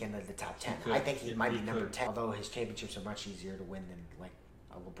might sneak into the top 10. I think he might be number 10. Although his championships are much easier to win than like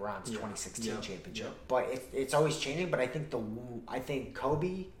a LeBron's 2016 championship. But it's always changing. But I think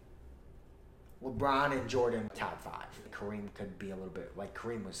Kobe, LeBron, and Jordan top 5. Kareem could be a little bit like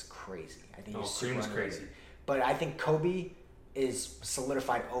Kareem was crazy. I think Kareem was crazy. But I think Kobe is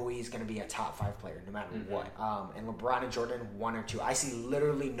solidified always going to be a top 5 player no matter what. And LeBron and Jordan 1 or 2. I see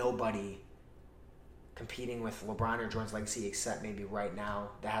literally nobody competing with LeBron or Jordan's legacy except maybe right now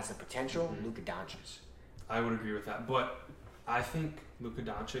that has the potential. Luka Doncic. I would agree with that, but I think Luka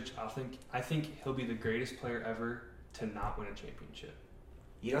Doncic. I think he'll be the greatest player ever to not win a championship.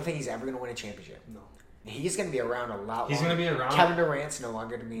 You don't think he's ever going to win a championship? No. He's going to be around a lot longer. He's going to be around. Kevin Durant's no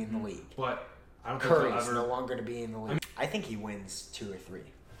longer going to be in the league. But I don't Curry's think no longer to be in the league. I think he wins 2 or 3. I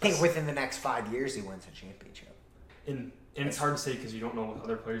think within the next 5 years he wins a championship. And it's hard to say because you don't know with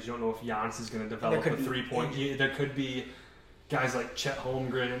other players. You don't know if Giannis is going to develop a 3-point. There could be guys like Chet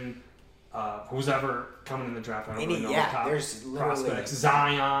Holmgren, who's ever coming in the draft. I don't really know the top there's prospects.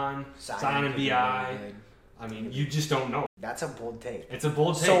 Zion and B.I. I mean, you just don't know. That's a bold take. It's a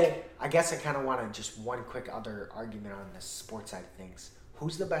bold take. So I guess I kind of want to just one quick other argument on the sports side of things.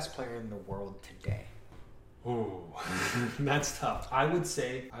 Who's the best player in the world today? Ooh, that's tough. I would have to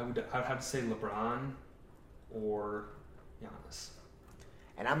say LeBron or Giannis.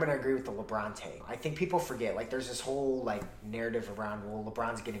 And I'm going to agree with the LeBron take. I think people forget, like, there's this whole, like, narrative around, well,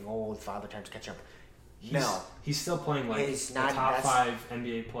 LeBron's getting old, Father Time's catching up. He's still playing, like, a top 5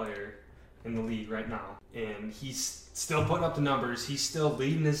 NBA player. in the league right now, and he's still putting up the numbers. He's still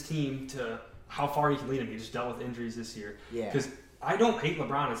leading his team to how far he can lead him. He just dealt with injuries this year. Yeah. Because I don't hate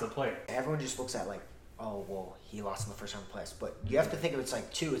LeBron as a player. Everyone just looks at like, oh, well, he lost in the first round of playoffs. But you have to think of it's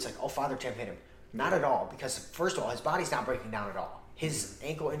like, too, it's like, oh, Father Time hit him. Not at all, because first of all, his body's not breaking down at all. His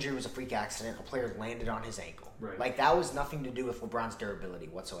ankle injury was a freak accident. A player landed on his ankle. Right. Like, that was nothing to do with LeBron's durability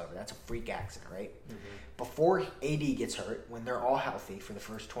whatsoever. That's a freak accident, right? Before AD gets hurt, when they're all healthy for the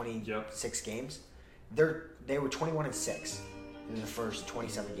first 26 games, they were 21-6 in the first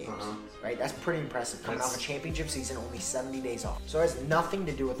 27 games, right? That's pretty impressive. Coming off a championship season, only 70 days off. So it has nothing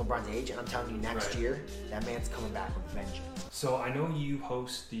to do with LeBron's age, and I'm telling you, next year, that man's coming back with vengeance. So I know you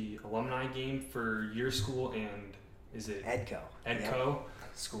host the alumni game for your school, and is it Edco? Edco? Yep.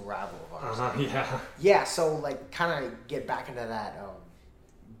 School rival of ours. Yeah. Yeah, so like kind of get back into that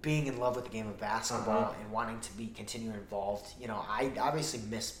being in love with the game of basketball and wanting to be continuing involved. You know, I obviously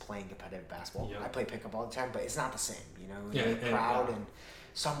miss playing competitive basketball. Yep. I play pickup all the time, but it's not the same. You know, Yeah, really proud and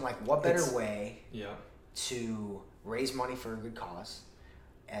so I'm like, what better way to raise money for a good cause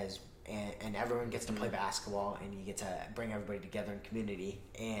and everyone gets to play basketball and you get to bring everybody together in community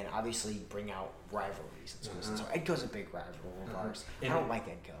and obviously bring out rivalries and schools. So Edco's a big rival of ours. And I don't like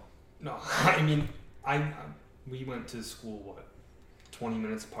Edco. No, I mean, we went to school 20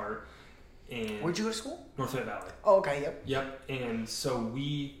 minutes apart. And Where'd you go to school? North Fayette Valley. Oh, okay, yep. Yep, and so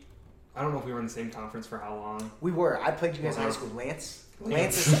I don't know if we were in the same conference for how long. We were. I played you guys in high school. Lance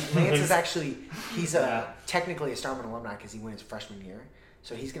is actually, he's technically a Starman alumni because he went his freshman year.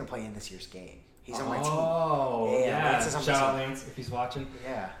 So he's going to play in this year's game. He's on my team. Oh, yeah. Shout out Lance if he's watching.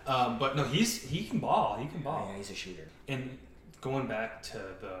 Yeah. But no, he can ball. He can ball. Yeah, he's a shooter. And going back to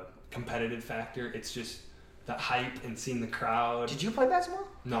the competitive factor, it's just the hype and seeing the crowd. Did you play basketball?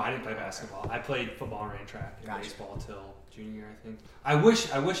 No, I didn't play basketball. I played football and ran track and baseball till junior year, I think. I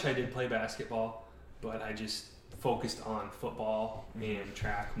wish I did play basketball, but I just focused on football and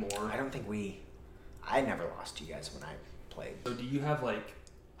track more. I never lost to you guys when I played. So do you have like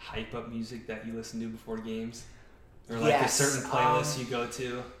hype up music that you listen to before games? Or like a certain playlist you go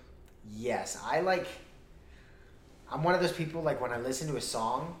to? Yes. I'm one of those people, like when I listen to a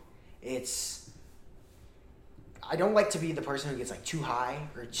song, I don't like to be the person who gets like too high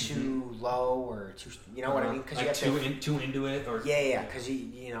or too low or too, you know what I mean? Cause like you too into it? Or yeah. Because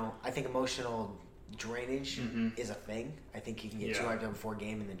you know, I think emotional drainage is a thing. I think you can get too hyped up before a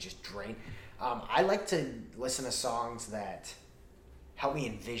game and then just drain. I like to listen to songs that help me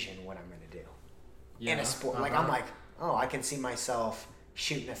envision what I'm going to do in a sport. Like I'm like, oh, I can see myself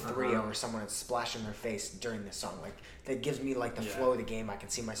shooting a three over someone and splashing their face during this song. Like that gives me like the flow of the game. I can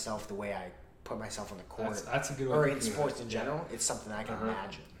see myself the way I put myself on the court. That's a good way. Or in sports in general, it's something I can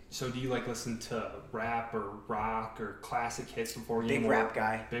imagine. So do you like listen to rap or rock or classic hits before you? Big rap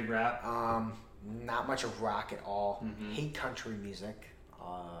guy. Big rap. Not much of rock at all. Hate country music.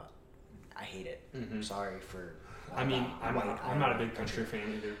 I hate it. I'm sorry for. I'm not a big country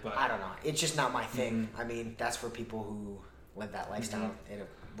fan either, but I don't know. It's just not my thing. I mean, that's for people who live that lifestyle. It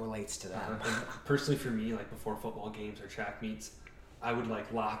relates to them. Personally, for me, like before football games or track meets, I would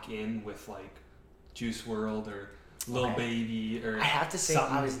like lock in with like Juice WRLD or Lil Baby or. I have to say,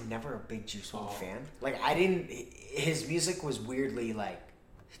 something. I was never a big Juice WRLD fan. Like his music was weirdly like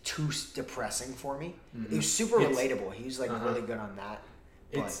too depressing for me. It was super relatable. He was like really good on that.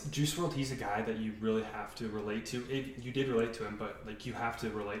 It's Juice WRLD. He's a guy that you really have to relate to. You did relate to him, but like you have to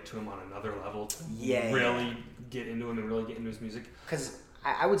relate to him on another level to really get into him and really get into his music. Because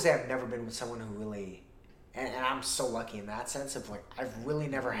I would say I've never been with someone who really, and I'm so lucky in that sense of like I've really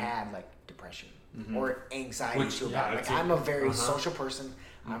never had like depression or anxiety about it. Like I'm a very social person.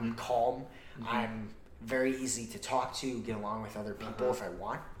 I'm calm. I'm very easy to talk to, get along with other people if I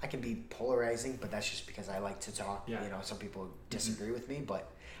want. I can be polarizing, but that's just because I like to talk. You know, some people disagree with me,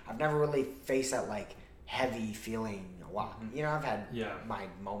 but I've never really faced that like heavy feeling a lot. You know, I've had my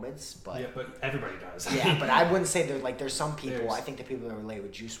moments, but but everybody does. But I wouldn't say there's some people. I think the people that relate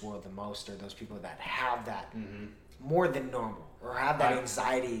with Juice WRLD the most are those people that have that more than normal or have that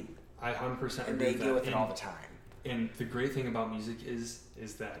anxiety. I 100% agree. And they deal with it all the time. And the great thing about music is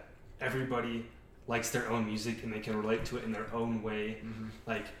that everybody likes their own music and they can relate to it in their own way.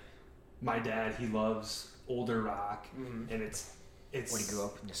 Like my dad, he loves older rock, and it's what he grew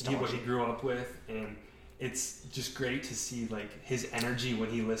up nostalgia. What he grew up with, and it's just great to see like his energy when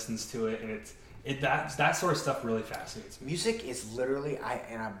he listens to it, and that sort of stuff really fascinates me. Music is literally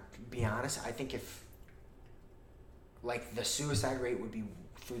I'll be honest, I think if like the suicide rate would be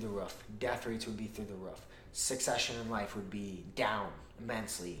through the roof, death rates would be through the roof, succession in life would be down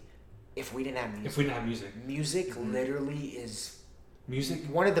immensely. If we didn't have music. Music literally is music,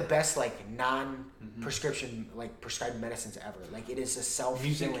 one of the best like non-prescription like prescribed medicines ever. Like it is a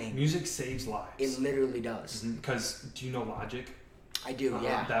self-healing. Music saves lives. It literally does. Because do you know Logic? I do.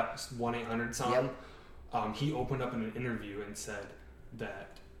 Yeah. That 1-800 song. Yep. He opened up in an interview and said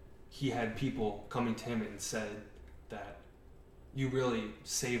that he had people coming to him and said that you really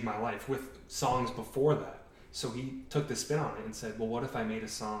saved my life with songs before that. So he took the spin on it and said, well, what if I made a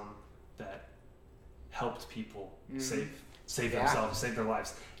song that helped people save themselves, save their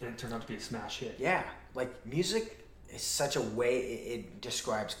lives, and it turned out to be a smash hit. Yeah, like music is such a way, it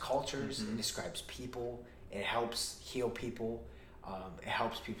describes cultures, it describes people, it helps heal people, it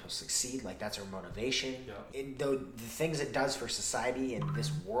helps people succeed, like that's our motivation. Yeah. The things it does for society and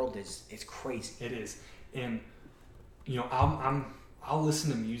this world it's crazy. It is. And you know, I'll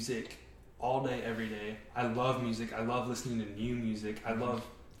listen to music all day, every day. I love music. I love listening to new music. I love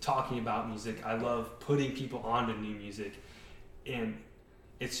talking about music. I love putting people onto new music. And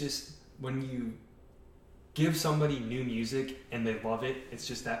it's just when you give somebody new music and they love it, it's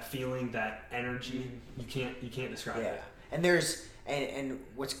just that feeling, that energy. You can't describe it. And there's and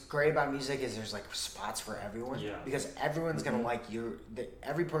what's great about music is there's like spots for everyone. Yeah. Because everyone's gonna like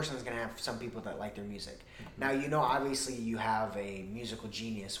every person is gonna have some people that like their music. Now you know obviously you have a musical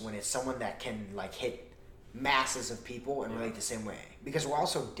genius when it's someone that can like hit masses of people and relate the same way. Because we're all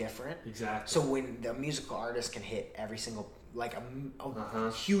so different. Exactly. So when the musical artist can hit every single like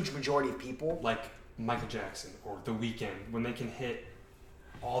a huge majority of people, like Michael Jackson or The Weeknd, when they can hit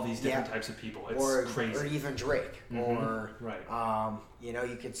all these different types of people, it's crazy. Or even Drake, or you know,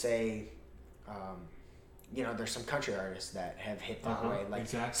 you could say, you know, there's some country artists that have hit that way. Like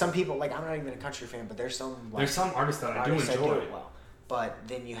some people, like I'm not even a country fan, but there's some artists that I do enjoy. Well, but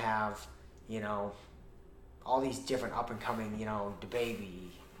then you have, you know, all these different up and coming, you know,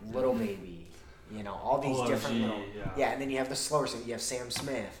 DaBaby, Little Baby. You know, all these different little... Yeah, and then you have the slower singer. You have Sam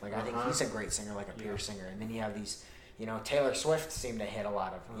Smith. Like, I think he's a great singer, like a pure singer. And then you have these, you know, Taylor Swift seemed to hit a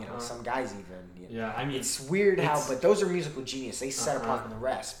lot of, you know, some guys even. You know. Yeah, I mean... It's weird how... But those are musical genius. They set apart from the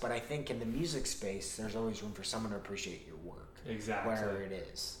rest. But I think in the music space, there's always room for someone to appreciate your work. Exactly. Where it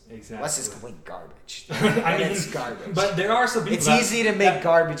is. Exactly. Unless it's complete garbage. I mean, it's garbage. But there are some people It's easy to make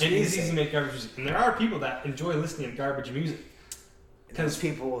garbage music. It is easy to make garbage music. And there are people that enjoy listening to garbage music. Because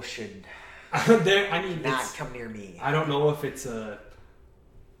people should... not come near me. I don't know if it's a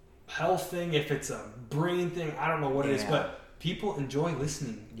health thing, if it's a brain thing. I don't know what it is, but people enjoy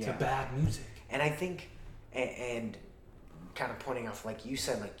listening to bad music. And I think, and kind of pointing off, like you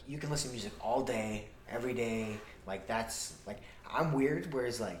said, like you can listen to music all day, every day. Like that's like I'm weird.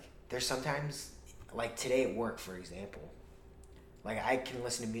 Whereas like there's sometimes like today at work, for example. Like I can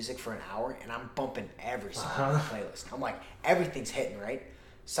listen to music for an hour and I'm bumping every song on the playlist. I'm like everything's hitting right.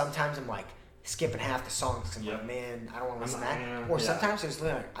 Sometimes I'm like skipping half the songs because I'm like, man, I don't want to listen to that. Or sometimes there's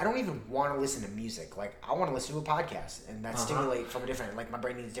like, I don't even want to listen to music. Like I want to listen to a podcast and that stimulate from a different, like my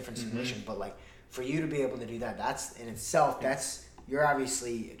brain needs different stimulation. But like for you to be able to do that, that's in itself, you're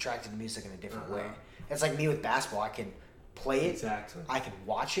obviously attracted to music in a different way. It's like me with basketball. I can play it. Exactly. I can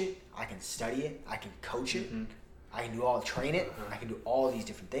watch it. I can study it. I can coach it. I can train it. I can do all these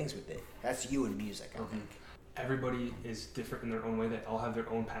different things with it. That's you in music, I think. Everybody is different in their own way. They all have their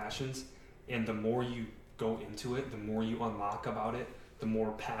own passions. And the more you go into it, the more you unlock about it, the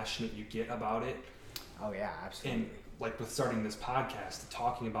more passionate you get about it. Oh, yeah, absolutely. And like with starting this podcast,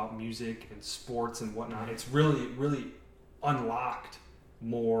 talking about music and sports and whatnot, it's really, really unlocked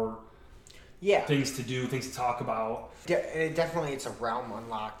more things to do, things to talk about. Definitely it's a realm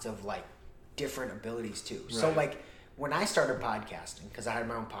unlocked of like different abilities too. Right. So like when I started podcasting, because I had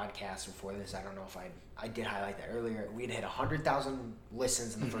my own podcast before this, I don't know if I did highlight that earlier. We'd hit 100,000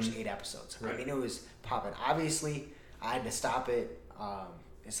 listens in the first 8 episodes. Right. I mean, it was popping. Obviously, I had to stop it.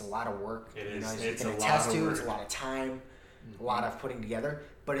 It's a lot of work. It is. You know, it's a lot of work. It's a lot of time, a lot of putting together.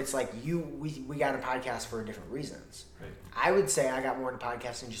 But it's like we got a podcast for different reasons. Right. I would say I got more into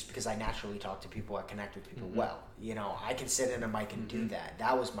podcasting just because I naturally talk to people. I connect with people well. You know, I can sit in a mic and do that.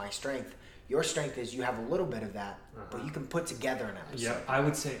 That was my strength. Your strength is you have a little bit of that, but you can put together an episode. Yeah, I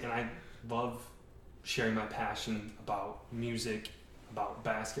would say, and I love sharing my passion about music, about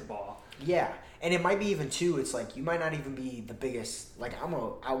basketball. Yeah, and it might be even too, it's like you might not even be the biggest, like I'm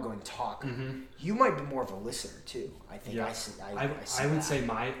an outgoing talker. You might be more of a listener too, I think. Yeah. I would say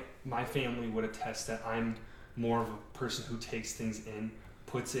my family would attest that I'm more of a person who takes things in,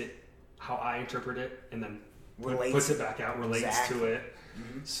 puts it how I interpret it, and then puts it back out, relates to it.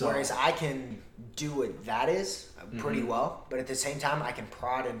 So, whereas I can do what that is pretty well, but at the same time I can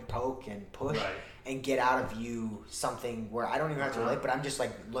prod and poke and push and get out of you something where I don't even have to relate, but I'm just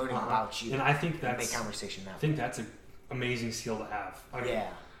like learning about you. And I think that's make conversation now. I think that's a amazing skill to have. I mean,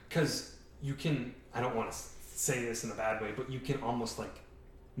 because you can, I don't want to say this in a bad way, but you can almost like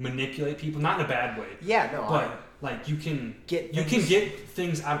manipulate people, not in a bad way. But like you can get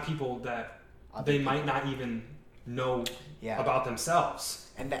things out of people that they might not even know about themselves.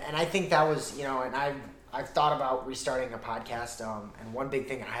 And I think that was, and I've thought about restarting a podcast, and one big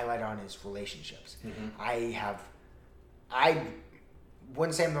thing I highlight on is relationships. Mm-hmm. I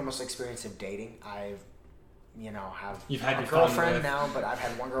wouldn't say I'm the most experienced of dating. You've had a girlfriend now, but I've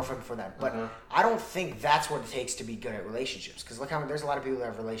had one girlfriend before that. But I don't think that's what it takes to be good at relationships. Because look how there's a lot of people that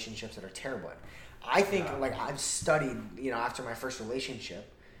have relationships that are terrible. I think I've studied, after my first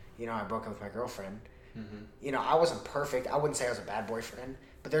relationship, I broke up with my girlfriend. Mm-hmm. I wasn't perfect. I wouldn't say I was a bad boyfriend.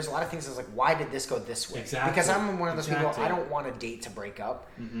 But there's a lot of things I was like, why did this go this way? Exactly. Because I'm one of those people, I don't want a date to break up.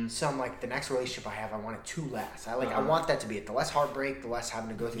 Mm-hmm. So I'm like, the next relationship I have, I want it to last. I want that to be it. The less heartbreak, the less having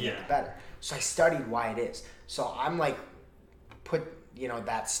to go through it, the better. So I studied why it is. So I'm like, put,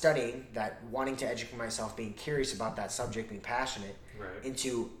 that studying, that wanting to educate myself, being curious about that subject, being passionate,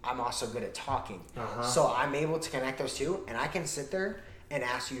 into I'm also good at talking. So I'm able to connect those two, and I can sit there and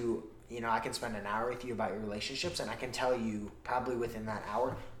ask you, I can spend an hour with you about your relationships, and I can tell you probably within that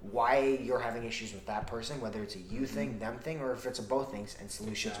hour why you're having issues with that person, whether it's a you thing, them thing, or if it's a both things, and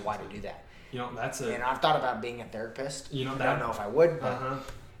solutions why to do that. And I've thought about being a therapist. I don't know if I would. But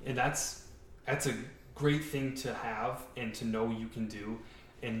and that's a great thing to have and to know you can do.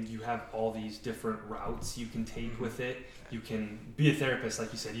 And you have all these different routes you can take with it. You can be a therapist,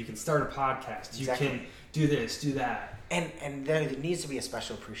 like you said. You can start a podcast. You can do this, do that. And there needs to be a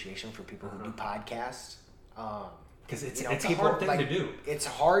special appreciation for people who do podcasts. Because it's a hard thing to do. It's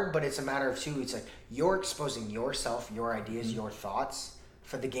hard, but it's a matter of two. It's like you're exposing yourself, your ideas, your thoughts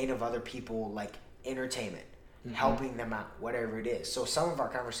for the gain of other people, like entertainment, helping them out, whatever it is. So some of our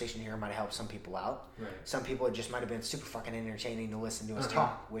conversation here might help some people out. Right. Some people, it just might have been super fucking entertaining to listen to us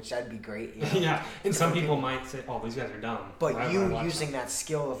talk, which that'd be great. And some people might say, "Oh, these guys are dumb." But you using that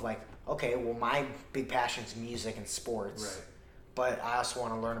skill of like, okay, well, my big passion is music and sports. Right. But I also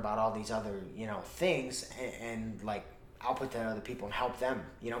want to learn about all these other, things and like output to other people and help them.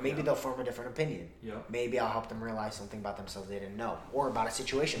 Maybe they'll form a different opinion. Maybe I'll help them realize something about themselves they didn't know, or about a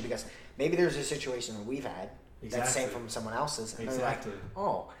situation, because maybe there's a situation that we've had that's same from someone else's, and they're like,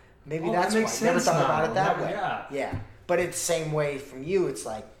 oh, maybe that's that why. Never thought about it that way. Yeah. But it's the same way from you. It's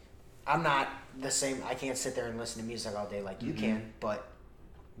like, I'm not the same. I can't sit there and listen to music all day like you can, but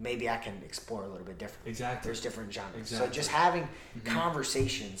maybe I can explore a little bit different. Exactly. There's different genres. So just having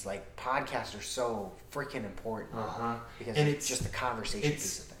conversations, like podcasts are so freaking important. Because it's just the conversation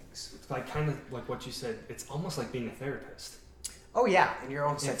piece of things. It's like kind of like what you said. It's almost like being a therapist. Oh yeah, in your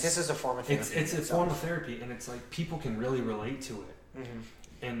own sense. This is a form of therapy. It's a form of therapy, and it's like people can really relate to it.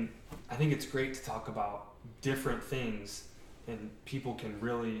 And I think it's great to talk about different things, and people can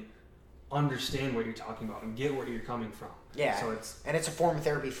really understand what you're talking about and get where you're coming from. Yeah, so it's a form of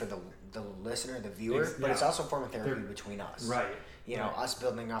therapy for the listener, the viewer, but it's also a form of therapy between us. Right. Us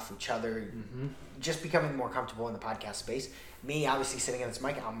building off each other, just becoming more comfortable in the podcast space. Me, obviously, sitting on this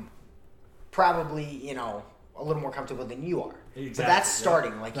mic, I'm probably, a little more comfortable than you are. Exactly. But that's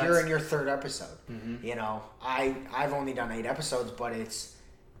starting. Like, you're in your third episode. I've only done 8 episodes, but it's,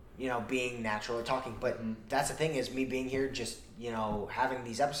 being natural or talking. But that's the thing is me being here, just, having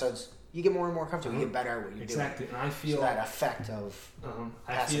these episodes, you get more and more comfortable. You get better at what you're doing. Exactly. And I feel so that effect of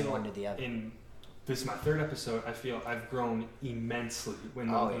passing one to the other. This is my 3rd episode. I feel I've grown immensely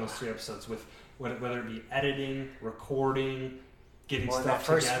in those 3 episodes, with whether it be editing, recording, getting stuff that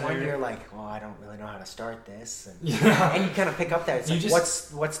first together. One, you're like, I don't really know how to start this, and you kind of pick up that. It's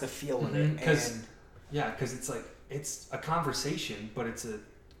like, what's the feel of it? Because it's like it's a conversation, but it's a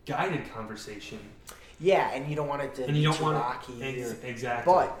guided conversation. Yeah, and you don't want it to be too rocky.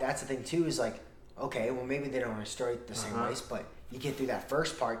 Exactly. But that's the thing too, is like, okay, well maybe they don't want to start the same ways, but you get through that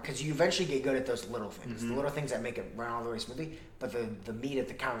first part because you eventually get good at those little things, the little things that make it run all the way smoothly. But the meat of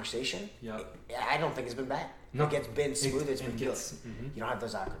the conversation, I don't think it's been bad. No. It's been smooth. It's been good. You don't have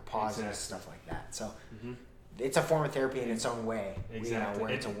those awkward pauses, stuff like that. So it's a form of therapy in its own way. Where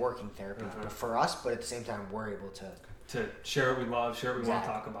it's a working therapy for us, but at the same time we're able to share what we love, share what we want to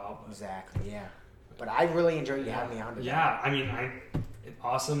talk about. Exactly. Yeah. But I really enjoyed you having me on today. Yeah, I mean,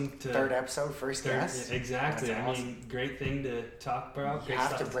 awesome to 3rd episode, first guest. Exactly. That's awesome. Great thing to talk about. You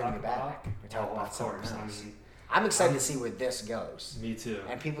have to bring me back. Of course. I'm excited to see where this goes. Me too.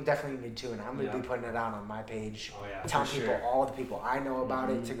 And people definitely need to, and I'm going to be putting it out on my page. Oh yeah, telling people, all the people I know about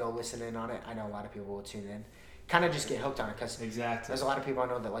it, to go listen in on it. I know a lot of people will tune in. Kind of just get hooked on it, because there's a lot of people I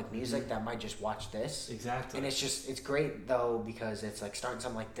know that like music that might just watch this. Exactly. And it's great though, because it's like starting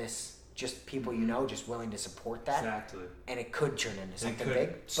something like this just people you know just willing to support that. Exactly. And it could turn into something could big.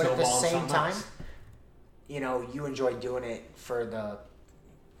 But at the snowball same something time, else. you know, you enjoy doing it for the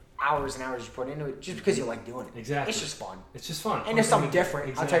hours and hours you put into it just because you like doing it. Exactly. It's just fun. It's just fun. And it's something different.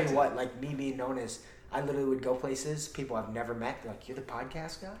 Exactly. I'll tell you what, like me being known as, I literally would go places, people I've never met, they're like, you're the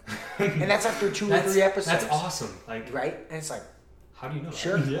podcast guy? And that's after 2 or 3 episodes. That's awesome. Like, right? And it's like, how do you know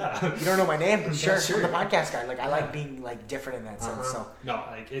sure. that? Yeah. You don't know my name, but sure, Sure. I'm the podcast guy. Like, I like being like different in that sense. So no,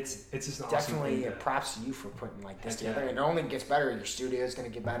 like it's just an definitely awesome thing props to you for putting like this Heck together. yeah. And it only gets better. Your studio is going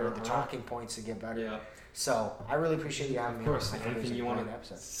to get better. The talking points to get better. Yeah. So I really appreciate you having me. Of course. On. I think it was Anything a you great want to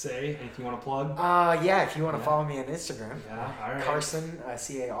episode. say? Anything you want to plug? Yeah, if you want to Yeah. follow me on Instagram, Yeah, all right. Carson,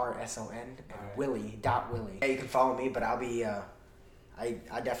 Carson, and right. Willie. Yeah, you can follow me, but I'll be, I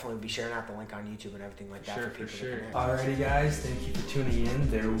definitely will be sharing out the link on YouTube and everything like that Sure, for people for to sure. connect. Alrighty, guys, thank you for tuning in.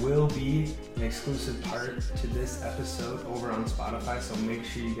 There will be an exclusive part to this episode over on Spotify, so make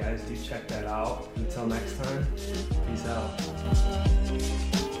sure you guys do check that out. Until next time, peace out.